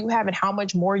time you have and how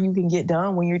much more you can get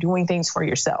done when you're doing things for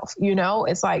yourself. You know,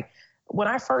 it's like when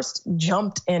I first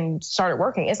jumped and started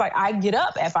working, it's like I get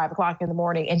up at 5 o'clock in the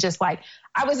morning and just like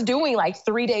I was doing like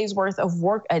 3 days worth of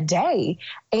work a day.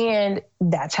 And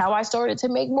that's how I started to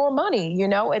make more money. You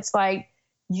know, it's like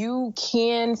you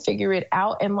can figure it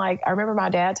out. And like I remember my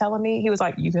dad telling me, he was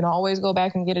like, you can always go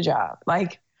back and get a job.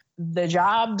 Like, the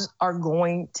jobs are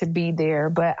going to be there,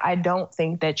 but I don't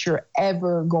think that you're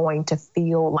ever going to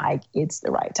feel like it's the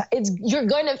right time. You're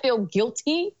going to feel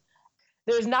guilty.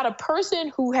 There's not a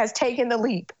person who has taken the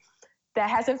leap that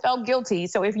hasn't felt guilty.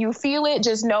 So if you feel it,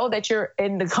 just know that you're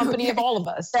in the company of all of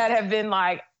us that have been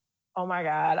like, oh my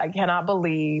God, I cannot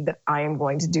believe that I am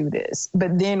going to do this.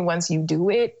 But then once you do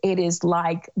it, it is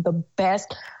like the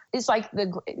best. It's like the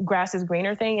grass is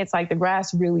greener thing. It's like the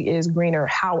grass really is greener.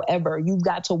 However, you've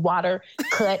got to water,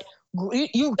 cut,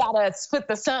 you got to split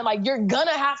the sun. Like you're going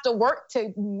to have to work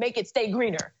to make it stay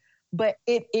greener, but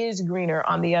it is greener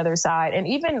on the other side. And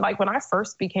even like when I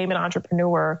first became an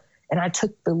entrepreneur and I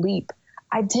took the leap,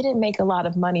 I didn't make a lot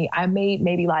of money. I made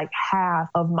maybe like half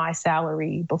of my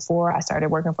salary before I started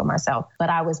working for myself, but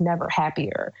I was never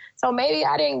happier. So maybe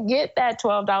I didn't get that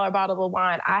 $12 bottle of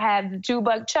wine. I had the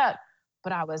 $2 Chuck,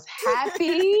 but I was happy.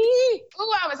 Ooh,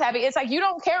 I was happy. It's like, you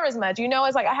don't care as much. You know,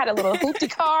 it's like I had a little hoopty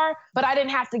car, but I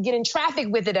didn't have to get in traffic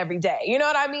with it every day. You know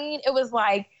what I mean? It was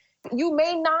like, you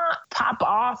may not pop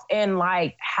off and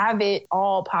like have it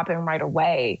all popping right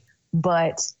away,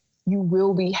 but you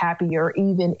will be happier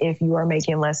even if you are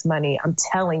making less money. I'm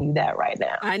telling you that right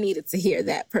now. I needed to hear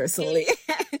that personally.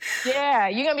 Yeah,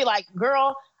 you're going to be like,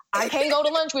 girl, I can't go to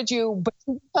lunch with you, but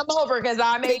you come over because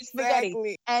I made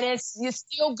spaghetti. And it's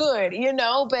still good, you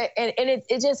know, but and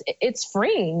it's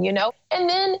freeing, you know. And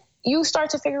then you start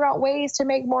to figure out ways to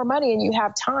make more money and you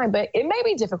have time, but it may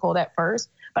be difficult at first.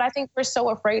 But I think we're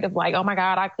so afraid of like, oh my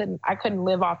God, I couldn't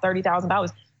live off $30,000.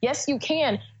 Yes, you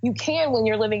can. You can when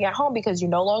you're living at home because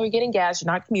you're no longer getting gas.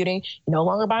 You're not commuting. You're no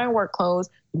longer buying work clothes.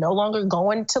 You're no longer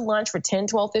going to lunch for $10,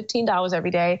 $12, $15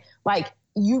 every day. Like,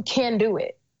 you can do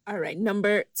it. All right.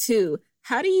 Number 2,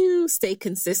 how do you stay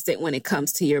consistent when it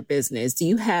comes to your business? Do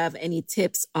you have any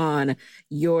tips on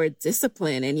your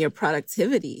discipline and your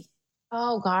productivity?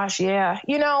 Oh, gosh, yeah.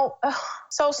 You know,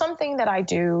 so something that I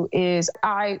do is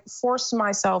I force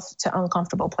myself to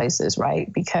uncomfortable places,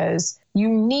 right? Because you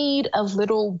need a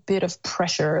little bit of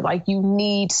pressure. Like, you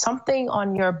need something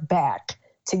on your back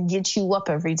to get you up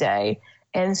every day.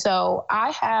 And so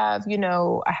I have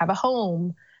a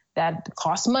home that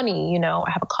costs money. You know,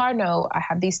 I have a car note. I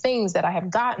have these things that I have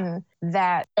gotten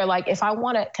that are like, if I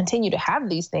want to continue to have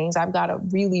these things, I've got to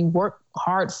really work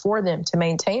hard for them to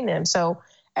maintain them. So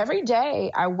every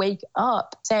day I wake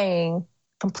up saying,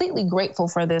 completely grateful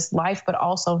for this life, but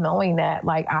also knowing that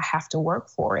like I have to work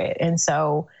for it. And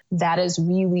so that is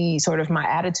really sort of my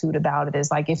attitude about it,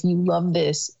 is like, if you love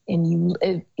this and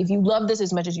if you love this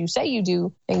as much as you say you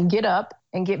do, then get up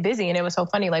and get busy. And it was so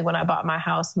funny. Like, when I bought my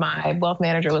house, my wealth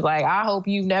manager was like, I hope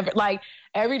you never, like,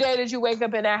 every day that you wake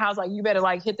up in that house, like, you better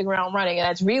like hit the ground running. And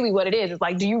that's really what it is. It's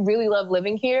like, do you really love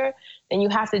living here? Then you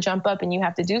have to jump up and you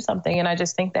have to do something. And I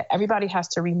just think that everybody has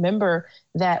to remember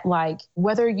that, like,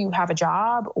 whether you have a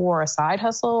job or a side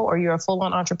hustle or you're a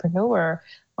full-on entrepreneur,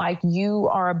 like, you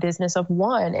are a business of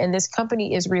one, and this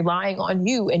company is relying on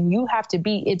you, and you have to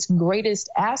be its greatest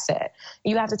asset.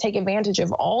 You have to take advantage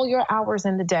of all your hours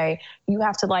in the day. You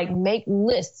have to like make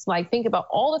lists, like think about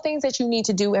all the things that you need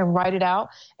to do and write it out.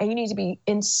 And you need to be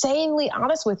insanely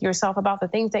honest with yourself about the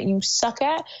things that you suck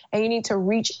at. And you need to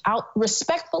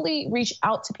respectfully reach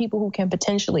out to people who can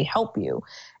potentially help you.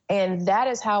 And that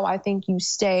is how I think you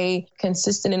stay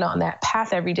consistent and on that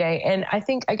path every day. And I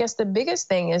guess the biggest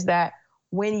thing is that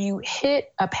when you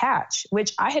hit a patch,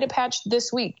 which I hit a patch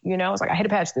this week, you know, it's like I hit a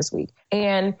patch this week.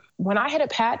 And when I hit a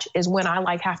patch is when I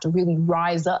like have to really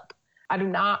rise up. I do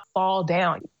not fall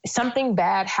down. Something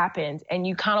bad happened and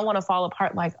you kind of want to fall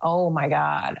apart, like, oh my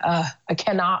God, I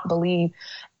cannot believe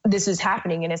this is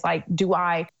happening. And it's like, do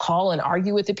I call and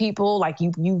argue with the people? Like,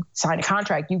 you signed a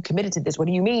contract, you committed to this. What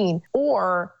do you mean?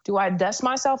 Or do I dust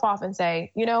myself off and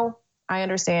say, you know, I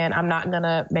understand. I'm not going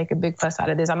to make a big fuss out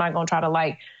of this. I'm not going to try to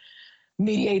like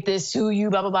mediate this to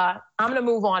you, blah, blah, blah. I'm going to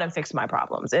move on and fix my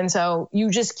problems. And so you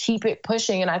just keep it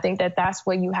pushing. And I think that that's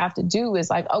what you have to do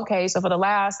is like, okay, so for the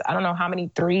last, I don't know how many,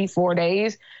 3-4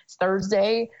 days, it's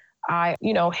Thursday, I,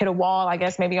 hit a wall, I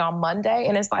guess maybe on Monday.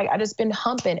 And it's like, I just been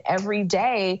humping every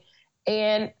day.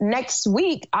 And next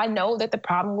week, I know that the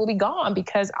problem will be gone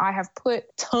because I have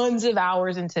put tons of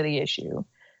hours into the issue.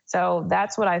 So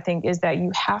that's what I think, is that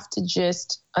you have to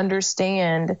just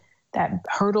understand that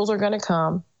hurdles are going to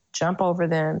come. Jump over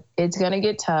them. It's going to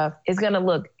get tough. It's going to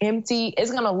look empty.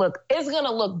 It's going to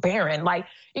look barren. Like,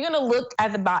 you're going to look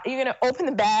at the bottom, you're going to open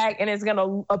the bag and it's going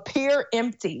to appear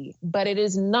empty, but it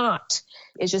is not.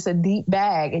 It's just a deep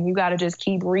bag and you got to just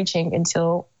keep reaching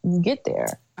until you get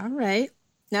there. All right.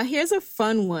 Now here's a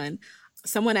fun one.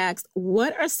 Someone asked,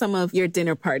 what are some of your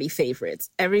dinner party favorites?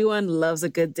 Everyone loves a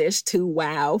good dish to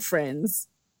wow friends.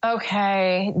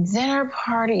 Okay. Dinner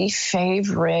party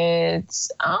favorites.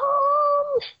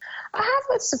 I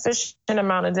have a sufficient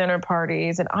amount of dinner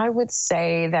parties, and I would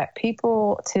say that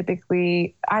people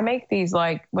typically, I make these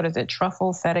like,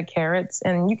 truffle feta carrots,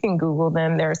 and you can Google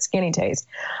them, they're skinny taste.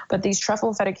 But these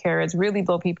truffle feta carrots really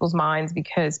blow people's minds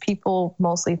because people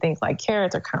mostly think like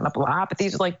carrots are kind of blah, but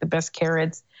these are like the best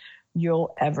carrots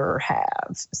you'll ever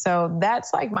have. So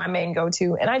that's like my main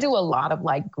go-to. And I do a lot of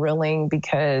like grilling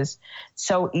because it's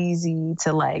so easy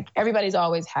to like, everybody's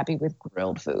always happy with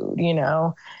grilled food, you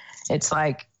know? It's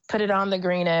like, put it on the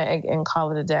green egg and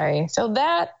call it a day. So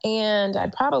that, and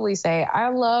I'd probably say I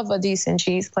love a decent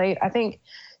cheese plate. I think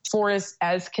for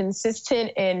as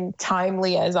consistent and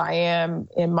timely as I am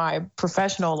in my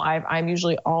professional life, I'm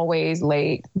usually always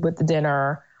late with the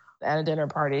dinner at a dinner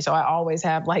party. So I always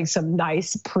have like some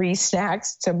nice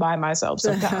pre-snacks to buy myself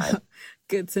some time.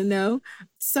 Good to know.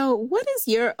 So what is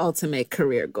your ultimate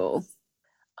career goal?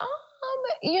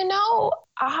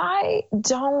 I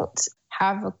don't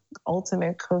have an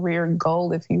ultimate career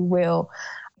goal, if you will.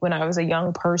 When I was a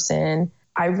young person,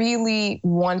 I really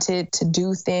wanted to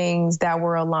do things that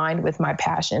were aligned with my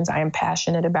passions. I am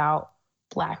passionate about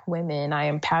Black women. I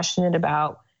am passionate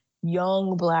about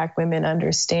young Black women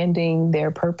understanding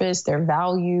their purpose, their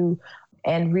value,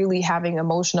 and really having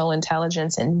emotional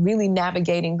intelligence and really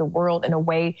navigating the world in a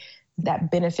way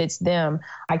that benefits them.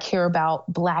 I care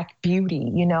about Black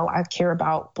beauty. I care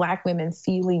about Black women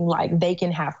feeling like they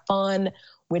can have fun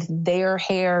with their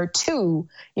hair too.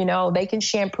 They can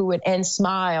shampoo it and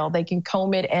smile. They can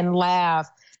comb it and laugh.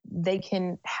 They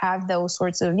can have those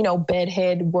sorts of,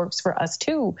 bedhead works for us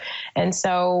too. And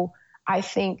so I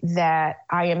think that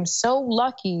I am so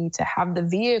lucky to have the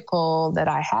vehicle that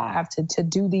I have to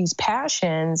do these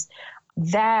passions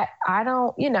that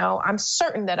I'm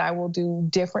certain that I will do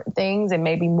different things and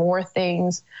maybe more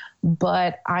things,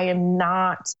 but I'm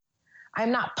not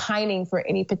pining for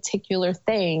any particular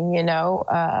thing.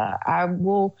 I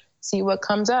will see what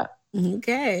comes up.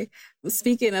 Okay. Well,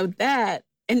 speaking of that,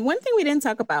 and one thing we didn't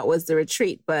talk about was the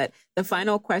retreat, but the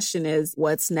final question is,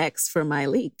 what's next for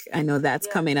Myleik? I know that's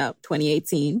coming up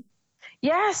 2018.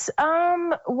 Yes.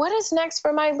 What is next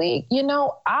for Myleik?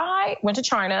 I went to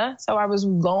China, so I was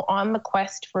on the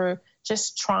quest for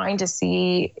just trying to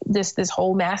see this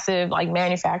whole massive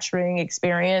manufacturing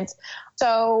experience.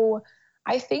 So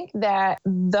I think that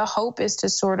the hope is to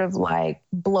sort of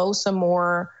blow some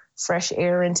more fresh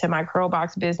air into my curl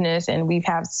box business, and we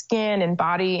have skin and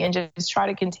body, and just try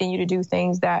to continue to do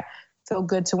things that feel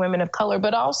good to women of color,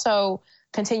 but also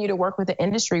continue to work with the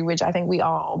industry, which I think we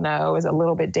all know is a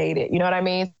little bit dated. You know what I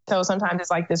mean? So sometimes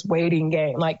it's like this waiting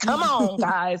game, come on,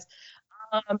 guys.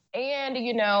 I'm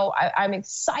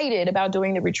excited about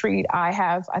doing the retreat.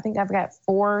 I think I've got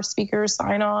 4 speakers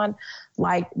sign on.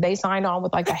 They signed on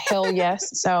with a hell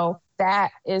yes. So that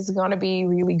is going to be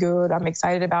really good. I'm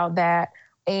excited about that.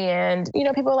 And,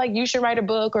 people are you should write a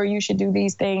book or you should do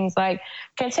these things,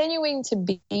 continuing to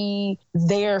be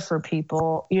there for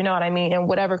people, you know what I mean? In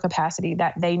whatever capacity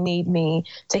that they need me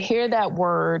to hear that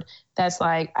word. That's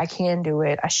I can do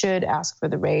it. I should ask for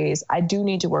the raise. I do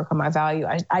need to work on my value.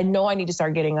 I know I need to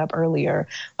start getting up earlier.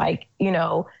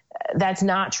 That's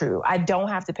not true. I don't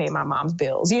have to pay my mom's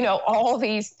bills. All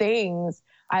these things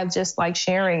I just like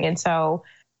sharing. And so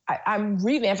I'm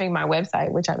revamping my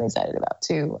website, which I'm excited about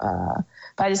too.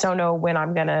 But I just don't know when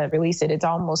I'm going to release it. It's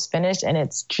almost finished and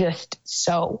it's just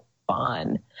so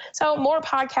fun. So more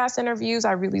podcast interviews.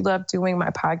 I really love doing my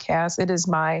podcast. It is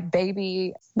my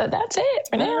baby, but that's it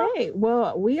for now. All right.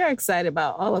 Well, we are excited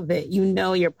about all of it.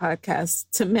 Your podcast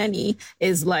to many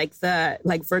is the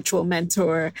virtual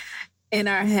mentor in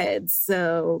our heads.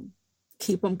 So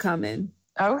keep them coming.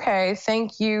 Okay.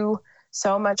 Thank you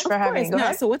so much for having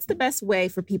me. So what's the best way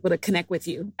for people to connect with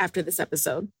you after this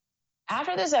episode?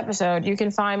 After this episode, you can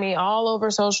find me all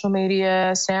over social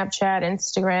media, Snapchat,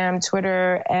 Instagram,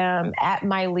 Twitter, at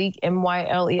Myleik,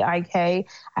 Myleik. I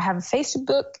have a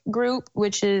Facebook group,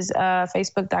 which is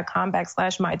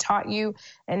facebook.com/mytaughtyou.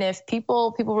 And if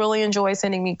people really enjoy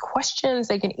sending me questions,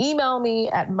 they can email me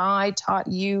at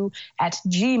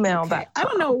mytaughtyou@gmail.com. Okay. I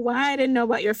don't know why I didn't know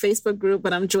about your Facebook group,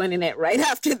 but I'm joining it right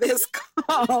after this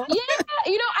call. Yeah, I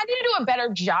need to do a better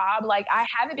job. I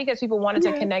have it because people wanted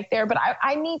to connect there, but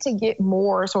I need to get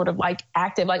more sort of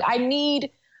active. I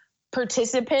need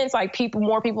participants,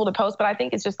 more people to post, but I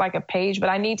think it's just a page, but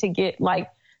I need to get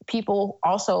people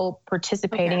also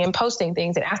participating and posting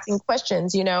things and asking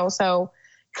questions, so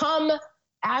come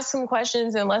ask some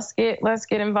questions and let's get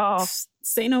involved.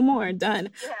 Say no more. Done.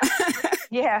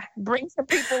 Yeah. Bring some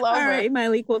people over. All right,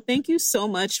 Myleik. Well, thank you so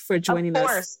much for joining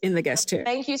us in the guest chair.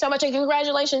 Thank you so much. And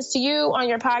congratulations to you on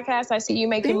your podcast. I see you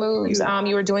making moves.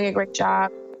 You were doing a great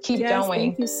job. Keep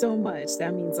going. Thank you so much.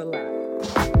 That means a lot.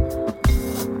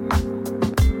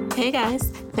 Hey guys,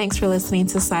 thanks for listening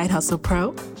to Side Hustle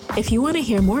Pro. If you want to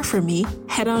hear more from me,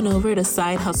 head on over to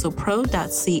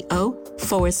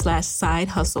sidehustlepro.co/Side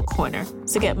Hustle Corner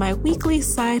to get my weekly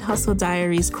Side Hustle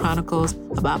Diaries chronicles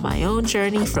about my own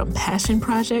journey from passion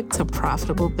project to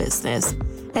profitable business.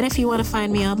 And if you want to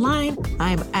find me online,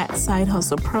 I'm at Side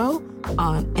Hustle Pro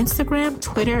on Instagram,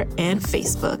 Twitter, and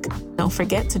Facebook. Don't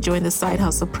forget to join the Side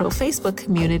Hustle Pro Facebook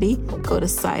community. Go to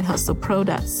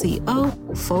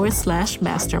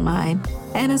sidehustlepro.co/mastermind.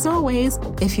 And as always,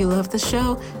 if you love the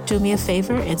show, do me a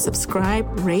favor and subscribe,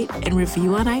 rate, and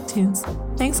review on iTunes.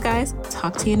 Thanks, guys.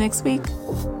 Talk to you next week.